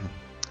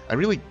I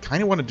really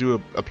kind of want to do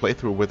a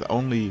playthrough with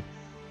only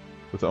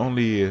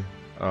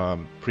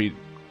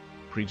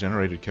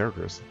pre-generated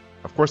characters.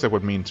 Of course, that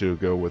would mean to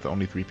go with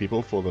only 3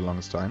 people for the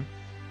longest time.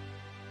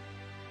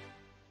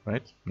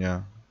 Right?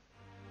 Yeah.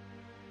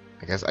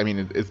 I guess, I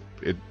mean,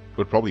 it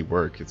would probably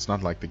work. It's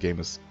not like the game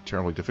is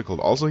terribly difficult.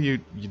 Also, you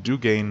do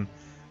gain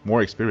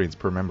more experience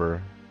per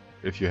member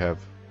if you have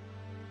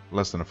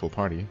less than a full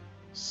party.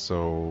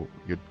 So,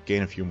 you'd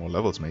gain a few more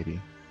levels,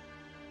 maybe.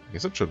 I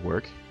guess it should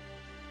work.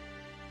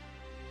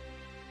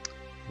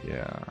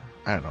 Yeah,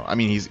 I don't know. I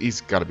mean,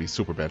 he's got to be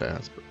super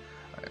badass. But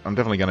I'm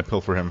definitely gonna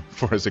pilfer him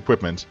for his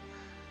equipment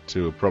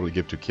to probably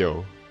give to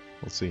Kyo.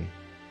 We'll see.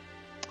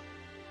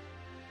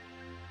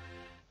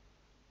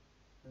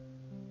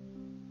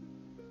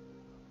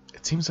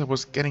 It seems I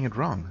was getting it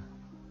wrong.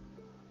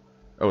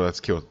 Oh, that's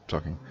Kyo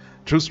talking.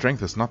 True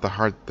strength is not the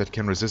heart that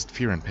can resist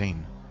fear and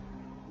pain,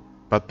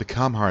 but the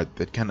calm heart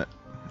that can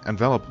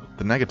envelop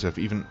the negative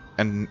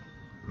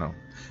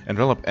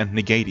envelop and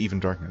negate even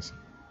darkness.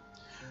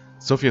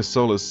 Sophia's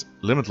soul is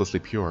limitlessly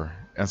pure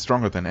and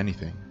stronger than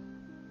anything.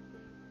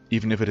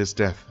 Even if it is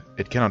death,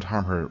 it cannot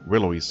harm her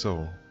willowy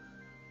soul.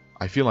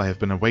 I feel I have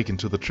been awakened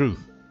to the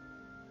truth.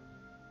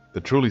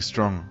 The truly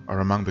strong are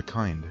among the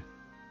kind.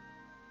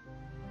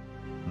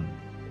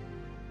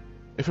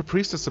 If a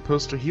priest is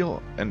supposed to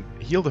heal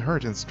the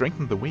hurt and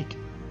strengthen the weak,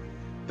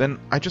 then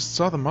I just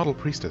saw the model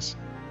priestess.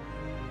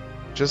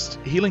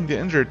 Just healing the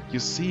injured, you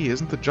see,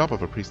 isn't the job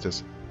of a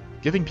priestess.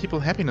 Giving people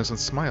happiness and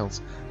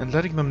smiles, and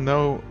letting them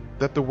know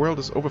that the world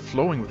is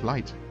overflowing with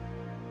light.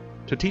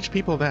 To teach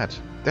people that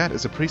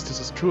is a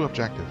priestess's true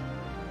objective.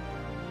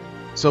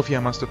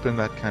 Sophia must have been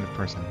that kind of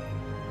person.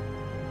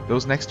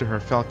 Those next to her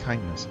felt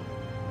kindness.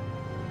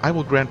 I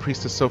will grant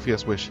Priestess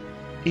Sophia's wish,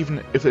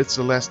 even if it's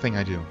the last thing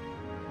I do.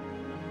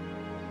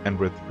 And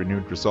with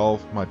renewed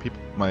resolve, my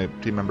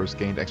team members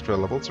gained extra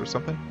levels or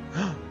something?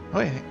 Oh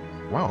yeah,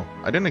 wow,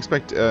 I didn't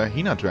expect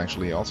Hina to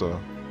actually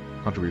also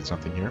contribute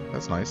something here.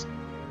 That's nice.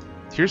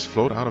 Tears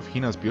flowed out of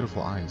Hina's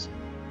beautiful eyes.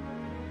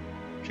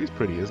 She's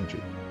pretty, isn't she?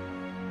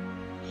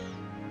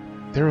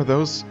 There are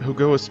those who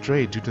go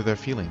astray due to their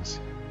feelings.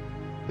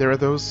 There are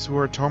those who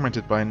are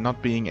tormented by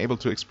not being able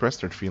to express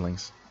their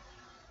feelings.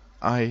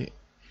 I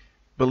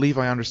believe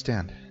I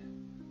understand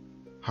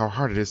how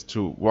hard it is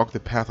to walk the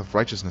path of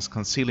righteousness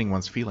concealing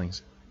one's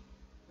feelings.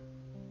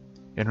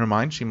 In her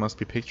mind, she must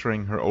be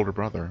picturing her older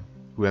brother,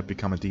 who had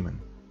become a demon.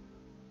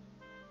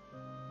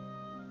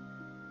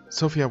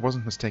 Sophia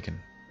wasn't mistaken.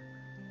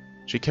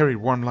 She carried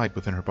warm light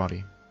within her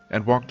body,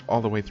 and walked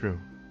all the way through.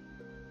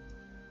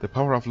 The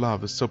power of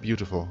love is so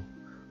beautiful,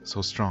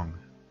 so strong.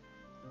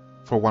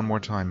 For one more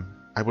time,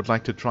 I would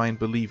like to try and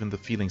believe in the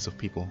feelings of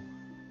people.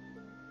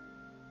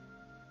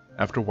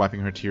 After wiping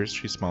her tears,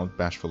 she smiled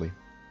bashfully.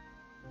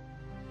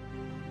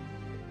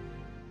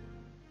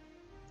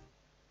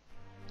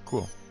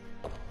 Cool.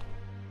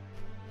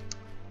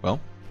 Well,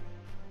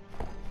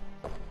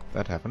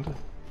 that happened.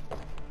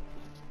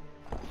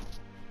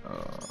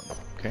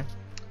 Okay.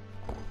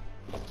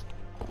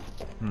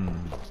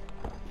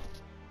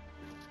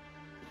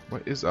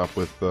 What is up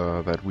with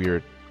that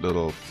weird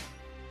little...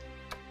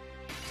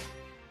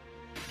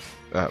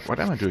 what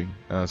am I doing?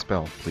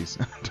 Spell, please.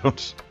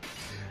 Don't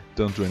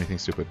do anything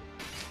stupid.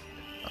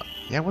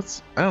 Yeah,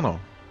 I don't know.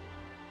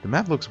 The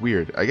map looks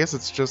weird. I guess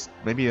it's just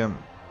maybe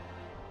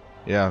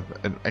yeah,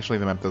 and actually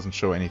the map doesn't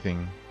show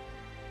anything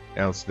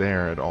else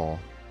there at all.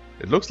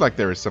 It looks like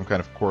there is some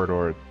kind of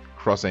corridor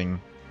crossing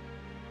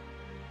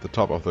the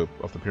top of the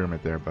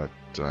pyramid there, but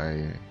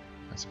I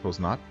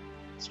suppose not.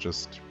 It's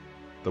just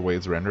the way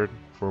it's rendered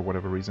for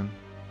whatever reason.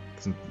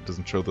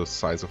 Doesn't show the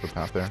size of the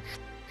path there.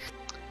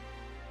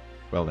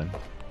 Well then,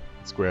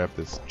 let's grab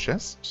this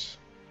chest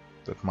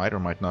that might or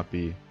might not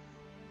be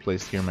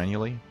placed here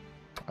manually.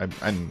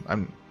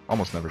 I'm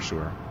almost never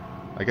sure.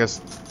 I guess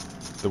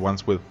the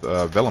ones with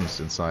vellums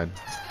inside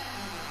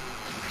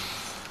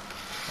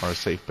are a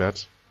safe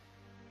bet.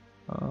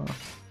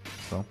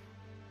 So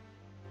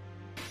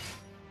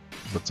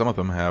But some of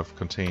them have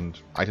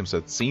contained items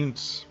that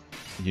seemed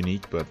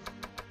unique, but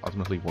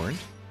ultimately weren't.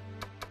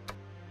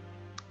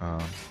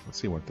 Let's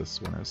see what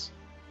this one is.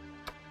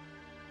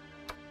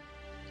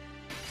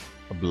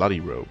 A bloody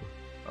robe.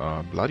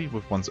 Bloody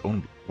with one's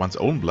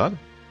own blood?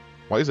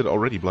 Why is it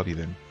already bloody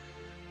then?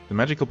 The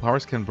magical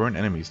powers can burn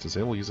enemies,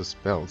 disable user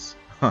spells.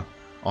 Huh,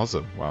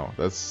 awesome. Wow,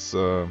 that's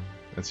that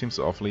seems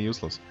awfully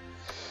useless.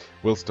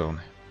 Willstone.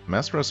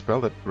 Master a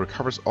spell that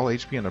recovers all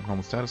HP and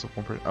abnormal status of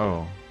one person.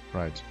 Oh,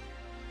 right.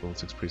 Level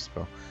 6 priest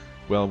spell.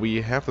 Well,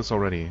 we have this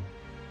already.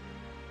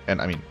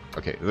 And I mean,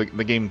 okay,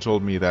 the game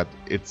told me that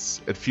it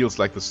feels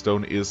like the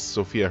stone is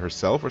Sophia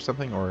herself or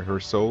something, or her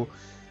soul.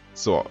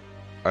 So,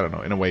 I don't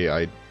know, in a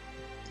way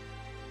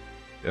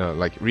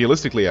like,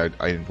 realistically,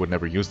 I would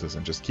never use this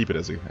and just keep it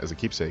as a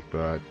keepsake,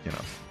 but, you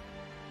know,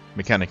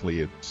 mechanically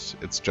it's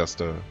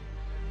just a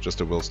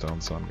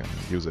willstone, so I'm gonna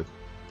use it.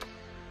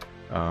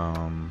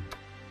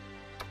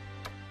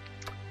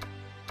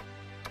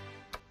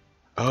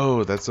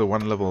 Oh, that's a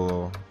one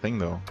level thing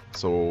though,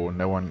 so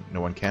no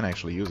one can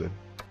actually use it.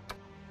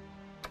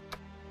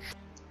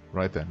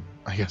 Right then,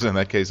 I guess in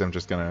that case I'm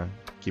just gonna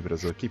keep it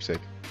as a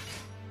keepsake.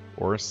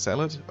 Or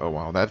sell it? Oh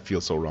wow, that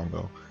feels so wrong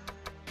though.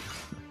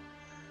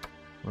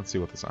 Let's see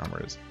what this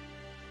armor is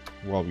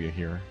while we are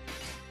here.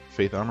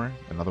 Faith armor,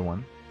 another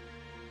one.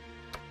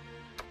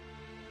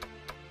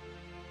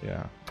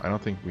 Yeah, I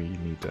don't think we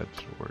need that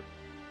or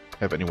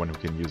have anyone who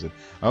can use it.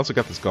 I also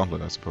got this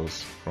gauntlet, I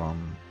suppose,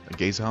 from a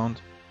Gazehound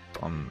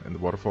in the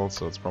waterfall,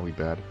 so it's probably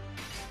bad.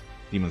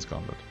 Demon's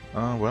Gauntlet.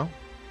 Well,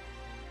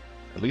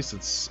 at least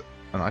it's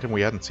an item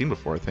we hadn't seen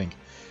before, I think.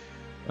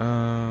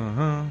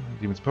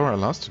 Demon's power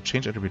allows to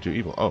change attribute to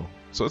evil. Oh,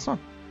 so it's not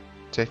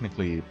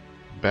technically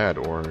bad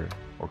or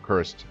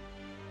cursed.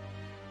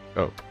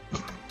 Oh.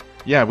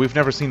 Yeah, we've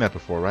never seen that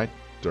before, right?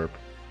 Derp.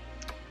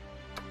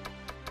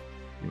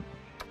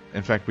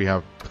 In fact, we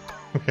have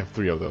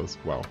 3 of those.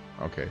 Wow.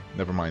 Okay,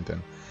 never mind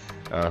then.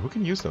 Who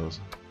can use those?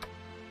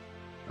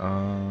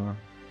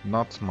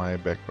 Not my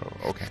back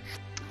row. Okay,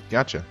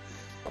 gotcha.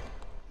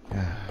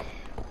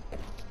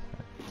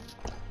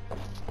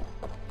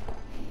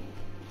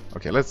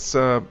 Okay, let's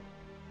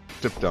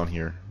dip down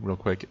here real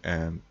quick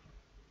and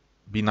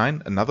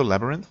B9, another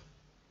labyrinth.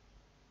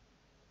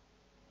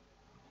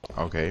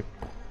 Okay.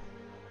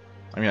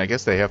 I mean, I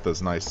guess they have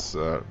this nice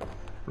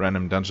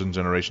random dungeon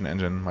generation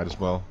engine. Might as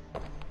well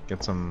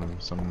get some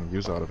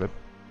use out of it.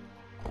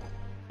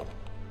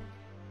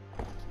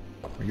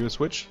 Are you a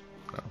switch?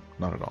 No,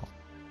 not at all.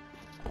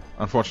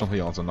 Unfortunately,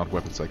 also not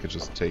weapons I could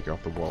just take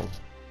off the wall.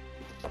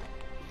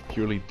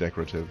 Purely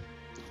decorative.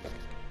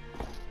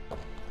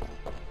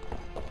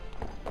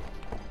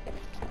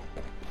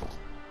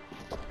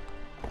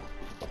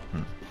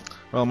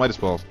 Well, might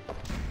as well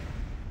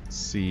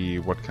see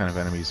what kind of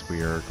enemies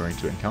we are going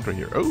to encounter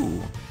here.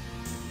 Oh,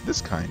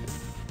 this kind.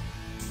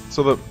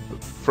 So the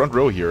front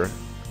row here,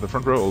 the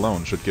front row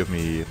alone should give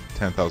me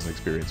 10,000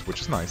 experience,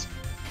 which is nice.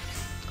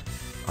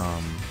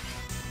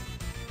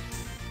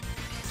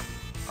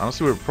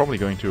 Honestly, we're probably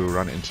going to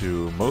run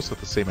into most of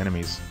the same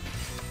enemies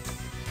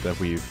that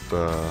we've...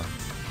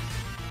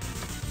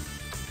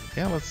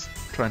 Yeah, let's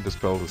try and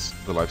dispel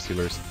the life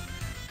stealers.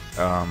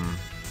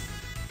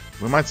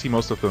 We might see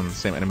most of the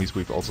same enemies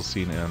we've also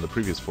seen in the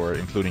previous 4,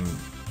 including,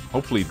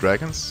 hopefully,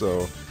 dragons,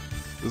 so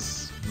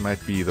this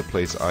might be the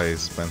place I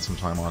spend some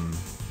time on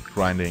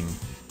grinding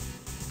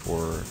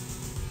for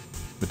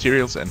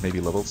materials and maybe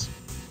levels.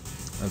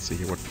 Let's see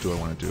here, what do I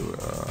want to do?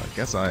 I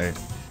guess I'm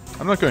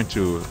not going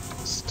to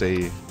stay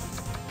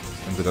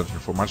in the dungeon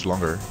for much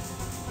longer,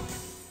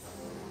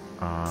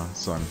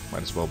 so I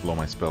might as well blow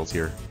my spells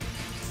here.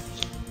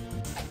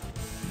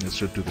 This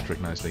should do the trick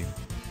nicely.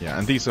 Yeah,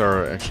 and these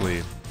are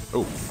actually...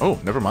 Oh,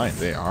 never mind.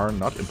 They are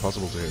not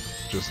impossible to hit,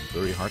 just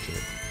very hard to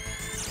hit.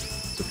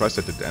 Surprised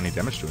I did any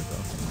damage to it,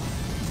 though.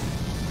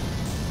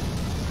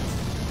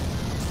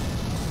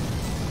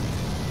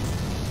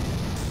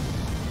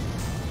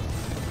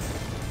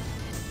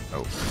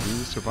 Oh,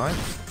 you survived,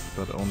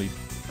 but only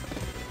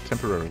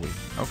temporarily.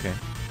 Okay,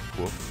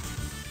 cool.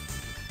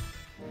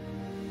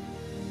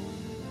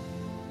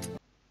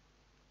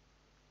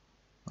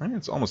 I mean,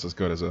 it's almost as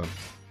good as a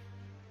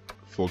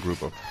full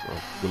group of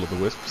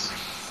Will-o'-the-Wisps.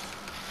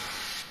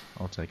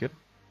 I'll take it.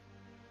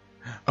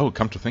 Oh,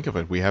 come to think of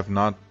it, we have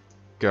not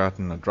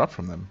gotten a drop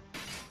from them.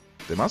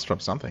 They must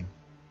drop something.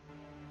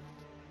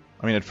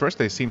 I mean, at first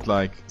they seemed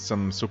like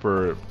some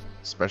super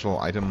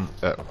special enemy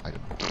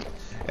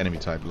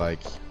type, like,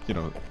 you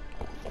know,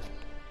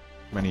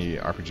 many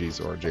RPGs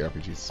or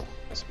JRPGs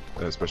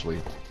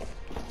especially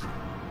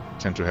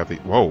tend to have the...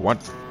 Whoa, what?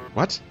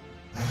 What?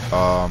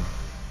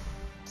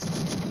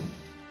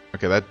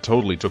 Okay, that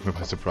totally took me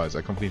by surprise.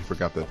 I completely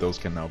forgot that those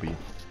can now be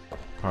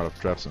part of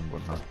traps and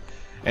whatnot.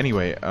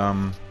 Anyway,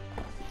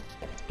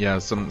 yeah,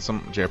 some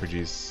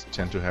JRPGs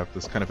tend to have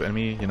this kind of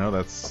enemy, you know,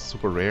 that's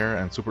super rare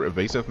and super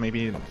evasive,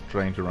 maybe,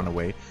 trying to run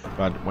away.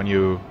 But when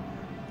you...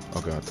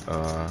 Oh god,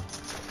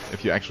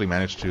 if you actually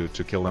manage to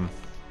kill them,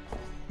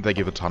 they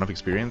give a ton of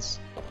experience.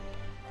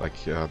 Like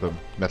the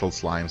metal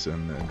slimes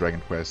in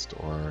Dragon Quest,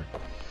 or...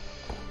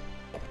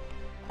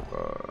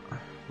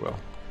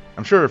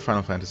 I'm sure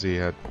Final Fantasy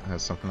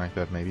has something like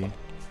that, maybe.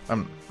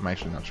 I'm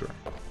actually not sure.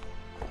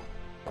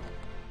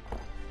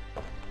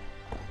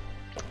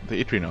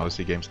 The Etrian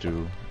Odyssey games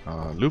do.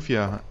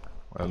 Lufia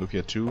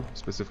 2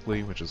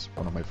 specifically, which is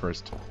one of my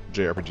first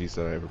JRPGs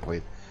that I ever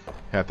played,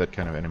 had that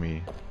kind of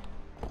enemy.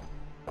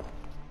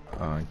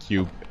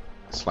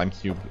 Slime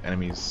cube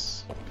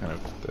enemies, kind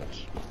of, that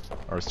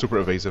are super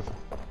evasive.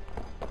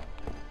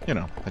 You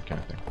know, that kind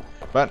of thing.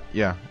 But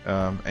yeah,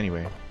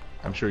 anyway,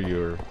 I'm sure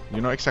you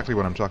know exactly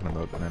what I'm talking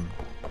about, and I'm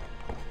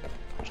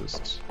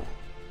just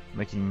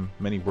making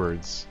many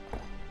words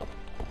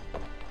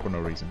for no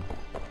reason.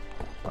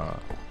 Oh,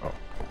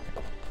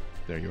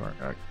 there you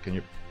are. Can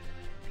you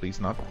please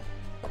not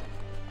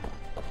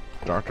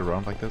dart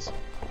around like this?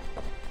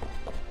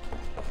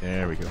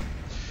 There we go.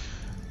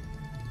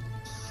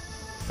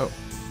 Oh,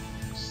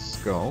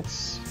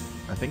 skulls.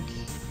 I think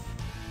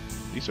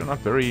these are not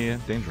very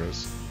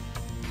dangerous.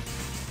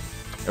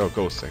 Oh,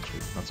 ghosts actually,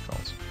 not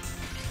skulls.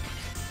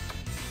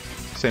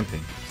 Same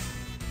thing.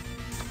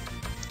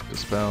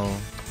 Dispel.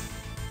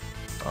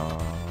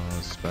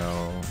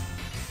 Spell.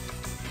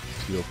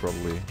 Seal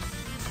probably.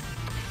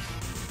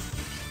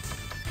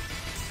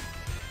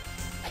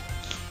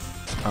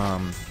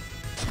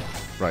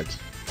 Right.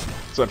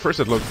 So at first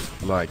it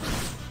looked like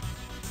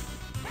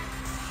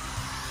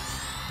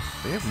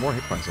they have more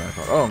hit points than I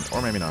thought. Oh,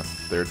 or maybe not.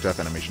 Their death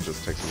animation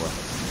just takes a while.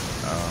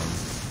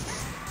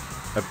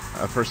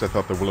 At first I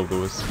thought the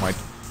Will-O-Wisps might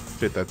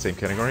fit that same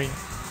category,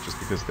 just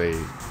because they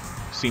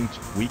seemed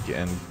weak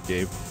and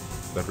gave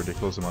that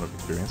ridiculous amount of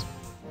experience.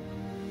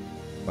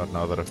 But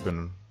now that I've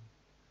been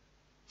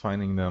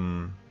finding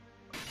them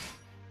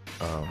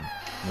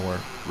more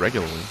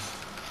regularly,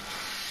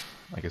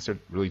 I guess they're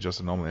really just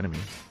a normal enemy.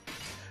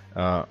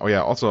 Oh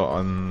yeah,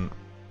 also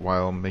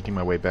while making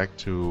my way back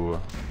to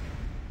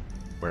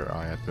where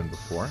I had been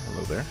before,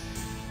 hello there,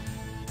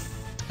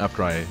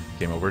 after I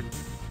came over,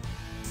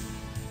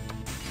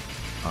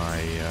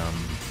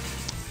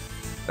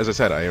 as I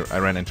said, I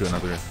ran into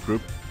another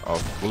group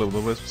of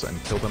Will-O-Wisps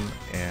and killed them,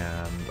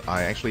 and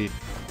I actually,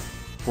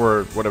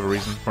 for whatever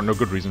reason, for no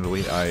good reason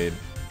really, I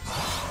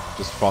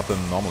just fought them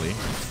normally,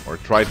 or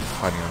tried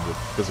fighting them with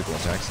physical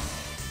attacks,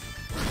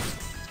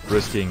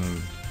 risking,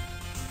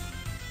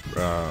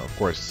 of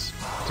course,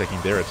 taking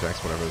their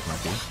attacks, whatever it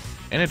might be.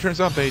 And it turns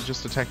out they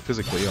just attacked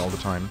physically all the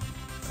time,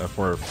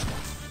 for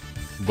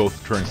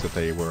both turns that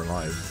they were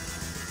alive.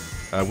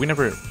 I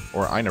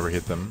never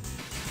hit them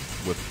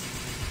with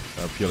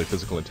purely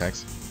physical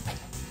attacks.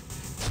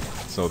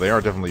 So they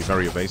are definitely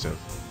very evasive.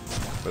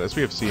 But as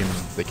we have seen,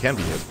 they can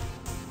be hit.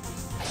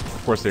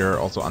 Of course, they are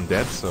also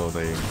undead, so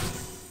they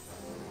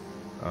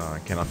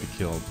cannot be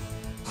killed.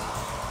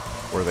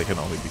 Or they can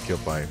only be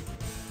killed by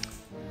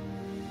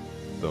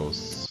those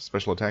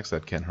special attacks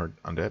that can hurt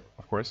undead,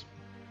 of course.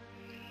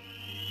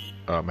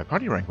 My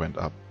party rank went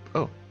up.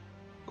 Oh,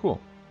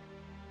 cool.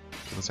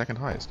 To the second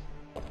highest.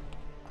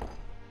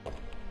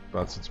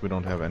 But since we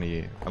don't have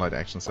any allied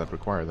actions that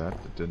require that,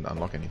 it didn't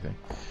unlock anything.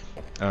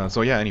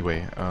 So yeah,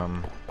 anyway,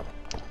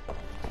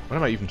 what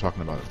am I even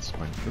talking about at this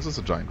point? This is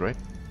a giant, right?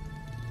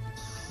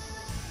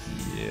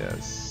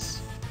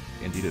 Yes,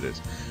 indeed it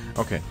is.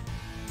 Okay.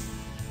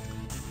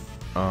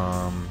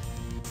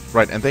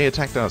 Right, and they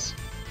attacked us,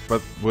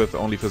 but with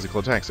only physical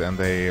attacks, and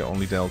they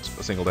only dealt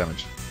a single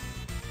damage.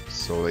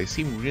 So they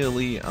seem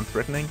really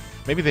unthreatening.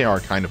 Maybe they are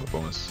kind of a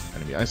bonus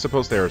enemy. I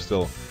suppose they are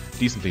still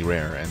decently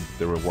rare, and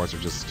the rewards are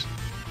just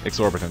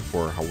exorbitant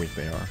for how weak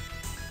they are.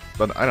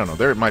 But I don't know.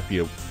 There might be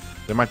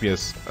a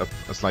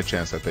slight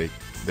chance that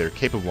they're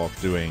capable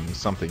of doing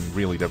something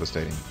really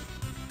devastating.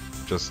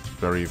 Just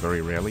very,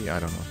 very rarely. I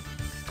don't know.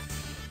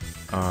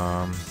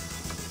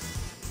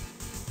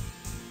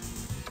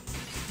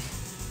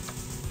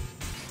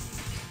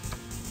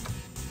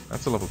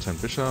 That's a level 10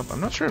 bishop.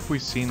 I'm not sure if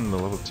we've seen the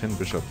level 10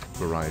 bishop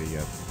variety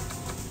yet.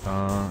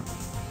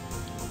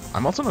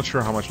 I'm also not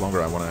sure how much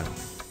longer I want to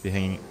be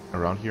hanging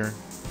around here.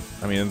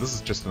 I mean, this is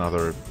just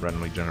another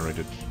randomly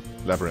generated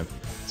labyrinth.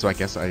 So I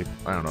guess I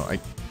don't know.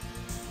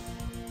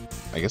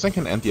 I guess I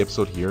can end the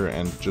episode here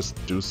and just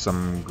do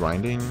some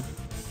grinding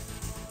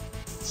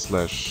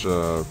slash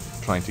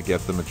trying to get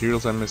the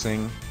materials I'm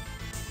missing.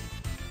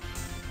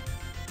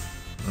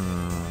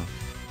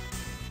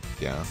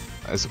 Yeah.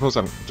 I suppose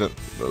I'm going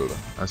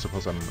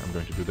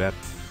to do that.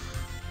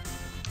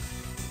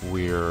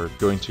 We're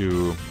going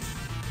to,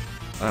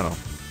 I don't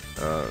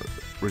know,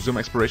 resume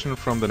exploration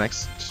from the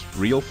next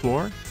real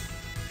floor,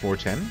 floor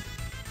 10,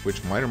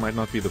 which might or might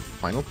not be the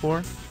final floor.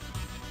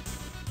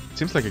 It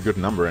seems like a good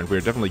number, and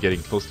we're definitely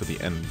getting close to the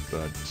end,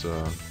 but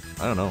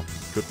I don't know.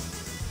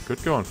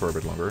 Could go on for a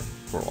bit longer,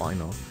 for all I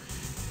know.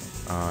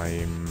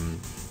 I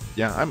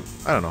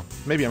don't know.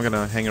 Maybe I'm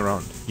gonna hang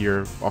around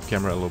here off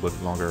camera a little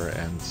bit longer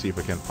and see if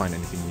I can find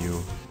anything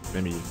new.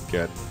 Maybe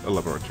get a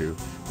level or two.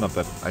 Not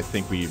that I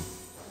think we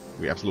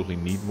absolutely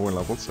need more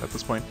levels at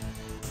this point.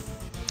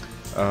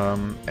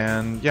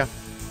 And yeah,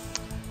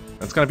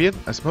 that's gonna be it,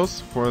 I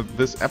suppose, for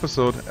this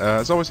episode.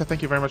 As always, I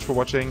thank you very much for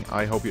watching.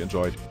 I hope you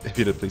enjoyed. If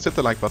you did, please hit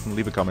the like button,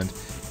 leave a comment,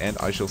 and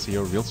I shall see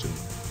you real soon.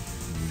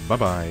 Bye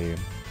bye.